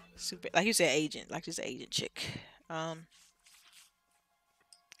 Super, like you said, agent, like she's an agent chick.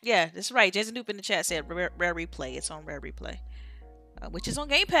 Yeah, that's right. Jason Dupe in the chat said Rare Replay. It's on Rare Replay, which is on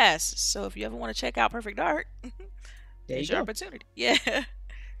Game Pass. So if you ever want to check out Perfect Dark, there's your opportunity. Yeah.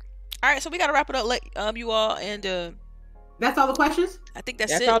 All right, so we gotta wrap it up, you all, and that's all the questions. I think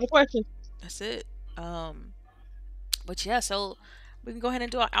that's it. That's all the questions. That's it. But yeah, so we can go ahead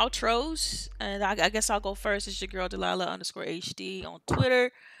and do our outros, and I guess I'll go first. It's your girl Delilah_HD on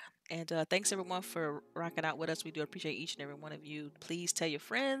Twitter. And thanks everyone for rocking out with us. We do appreciate each and every one of you. Please tell your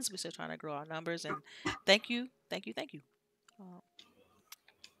friends. We're still trying to grow our numbers. And thank you. I'll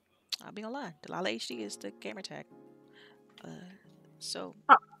be online. Delilah HD is the gamer tag.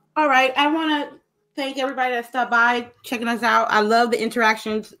 All right. I want to thank everybody that stopped by, checking us out. I love the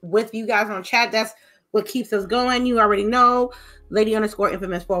interactions with you guys on chat. That's what keeps us going. You already know, Lady _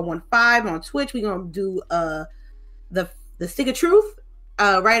 Infamous 415 on Twitch. We're gonna do the Stick of Truth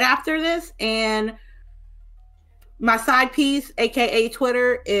right after this, and my side piece, aka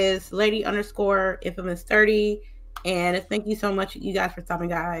Twitter, is Lady _ Infamous 30. And thank you so much, you guys, for stopping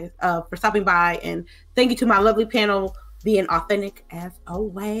by, and thank you to my lovely panel being authentic as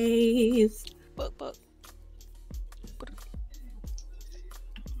always. Book.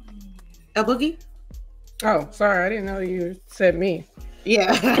 A Boogie? Oh, sorry, I didn't know you said me.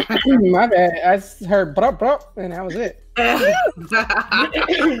 Yeah. My bad. I just heard brup, and that was it.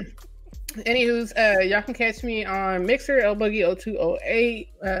 Anywho's, y'all can catch me on Mixer,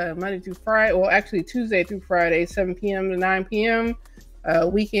 LBoogie0208, Monday through Friday. Well, actually Tuesday through Friday, 7 p.m. to 9 p.m.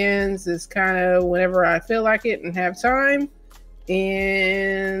 Weekends is kind of whenever I feel like it and have time.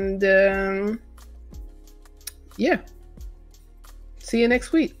 And yeah. See you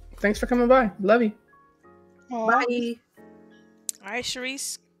next week. Thanks for coming by. Love you. Bye. All right,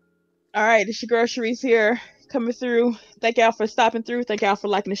 Sharice. All right, it's your girl Sharice here, coming through. Thank y'all for stopping through. Thank y'all for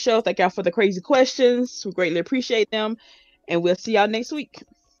liking the show. Thank y'all for the crazy questions. We greatly appreciate them. And we'll see y'all next week.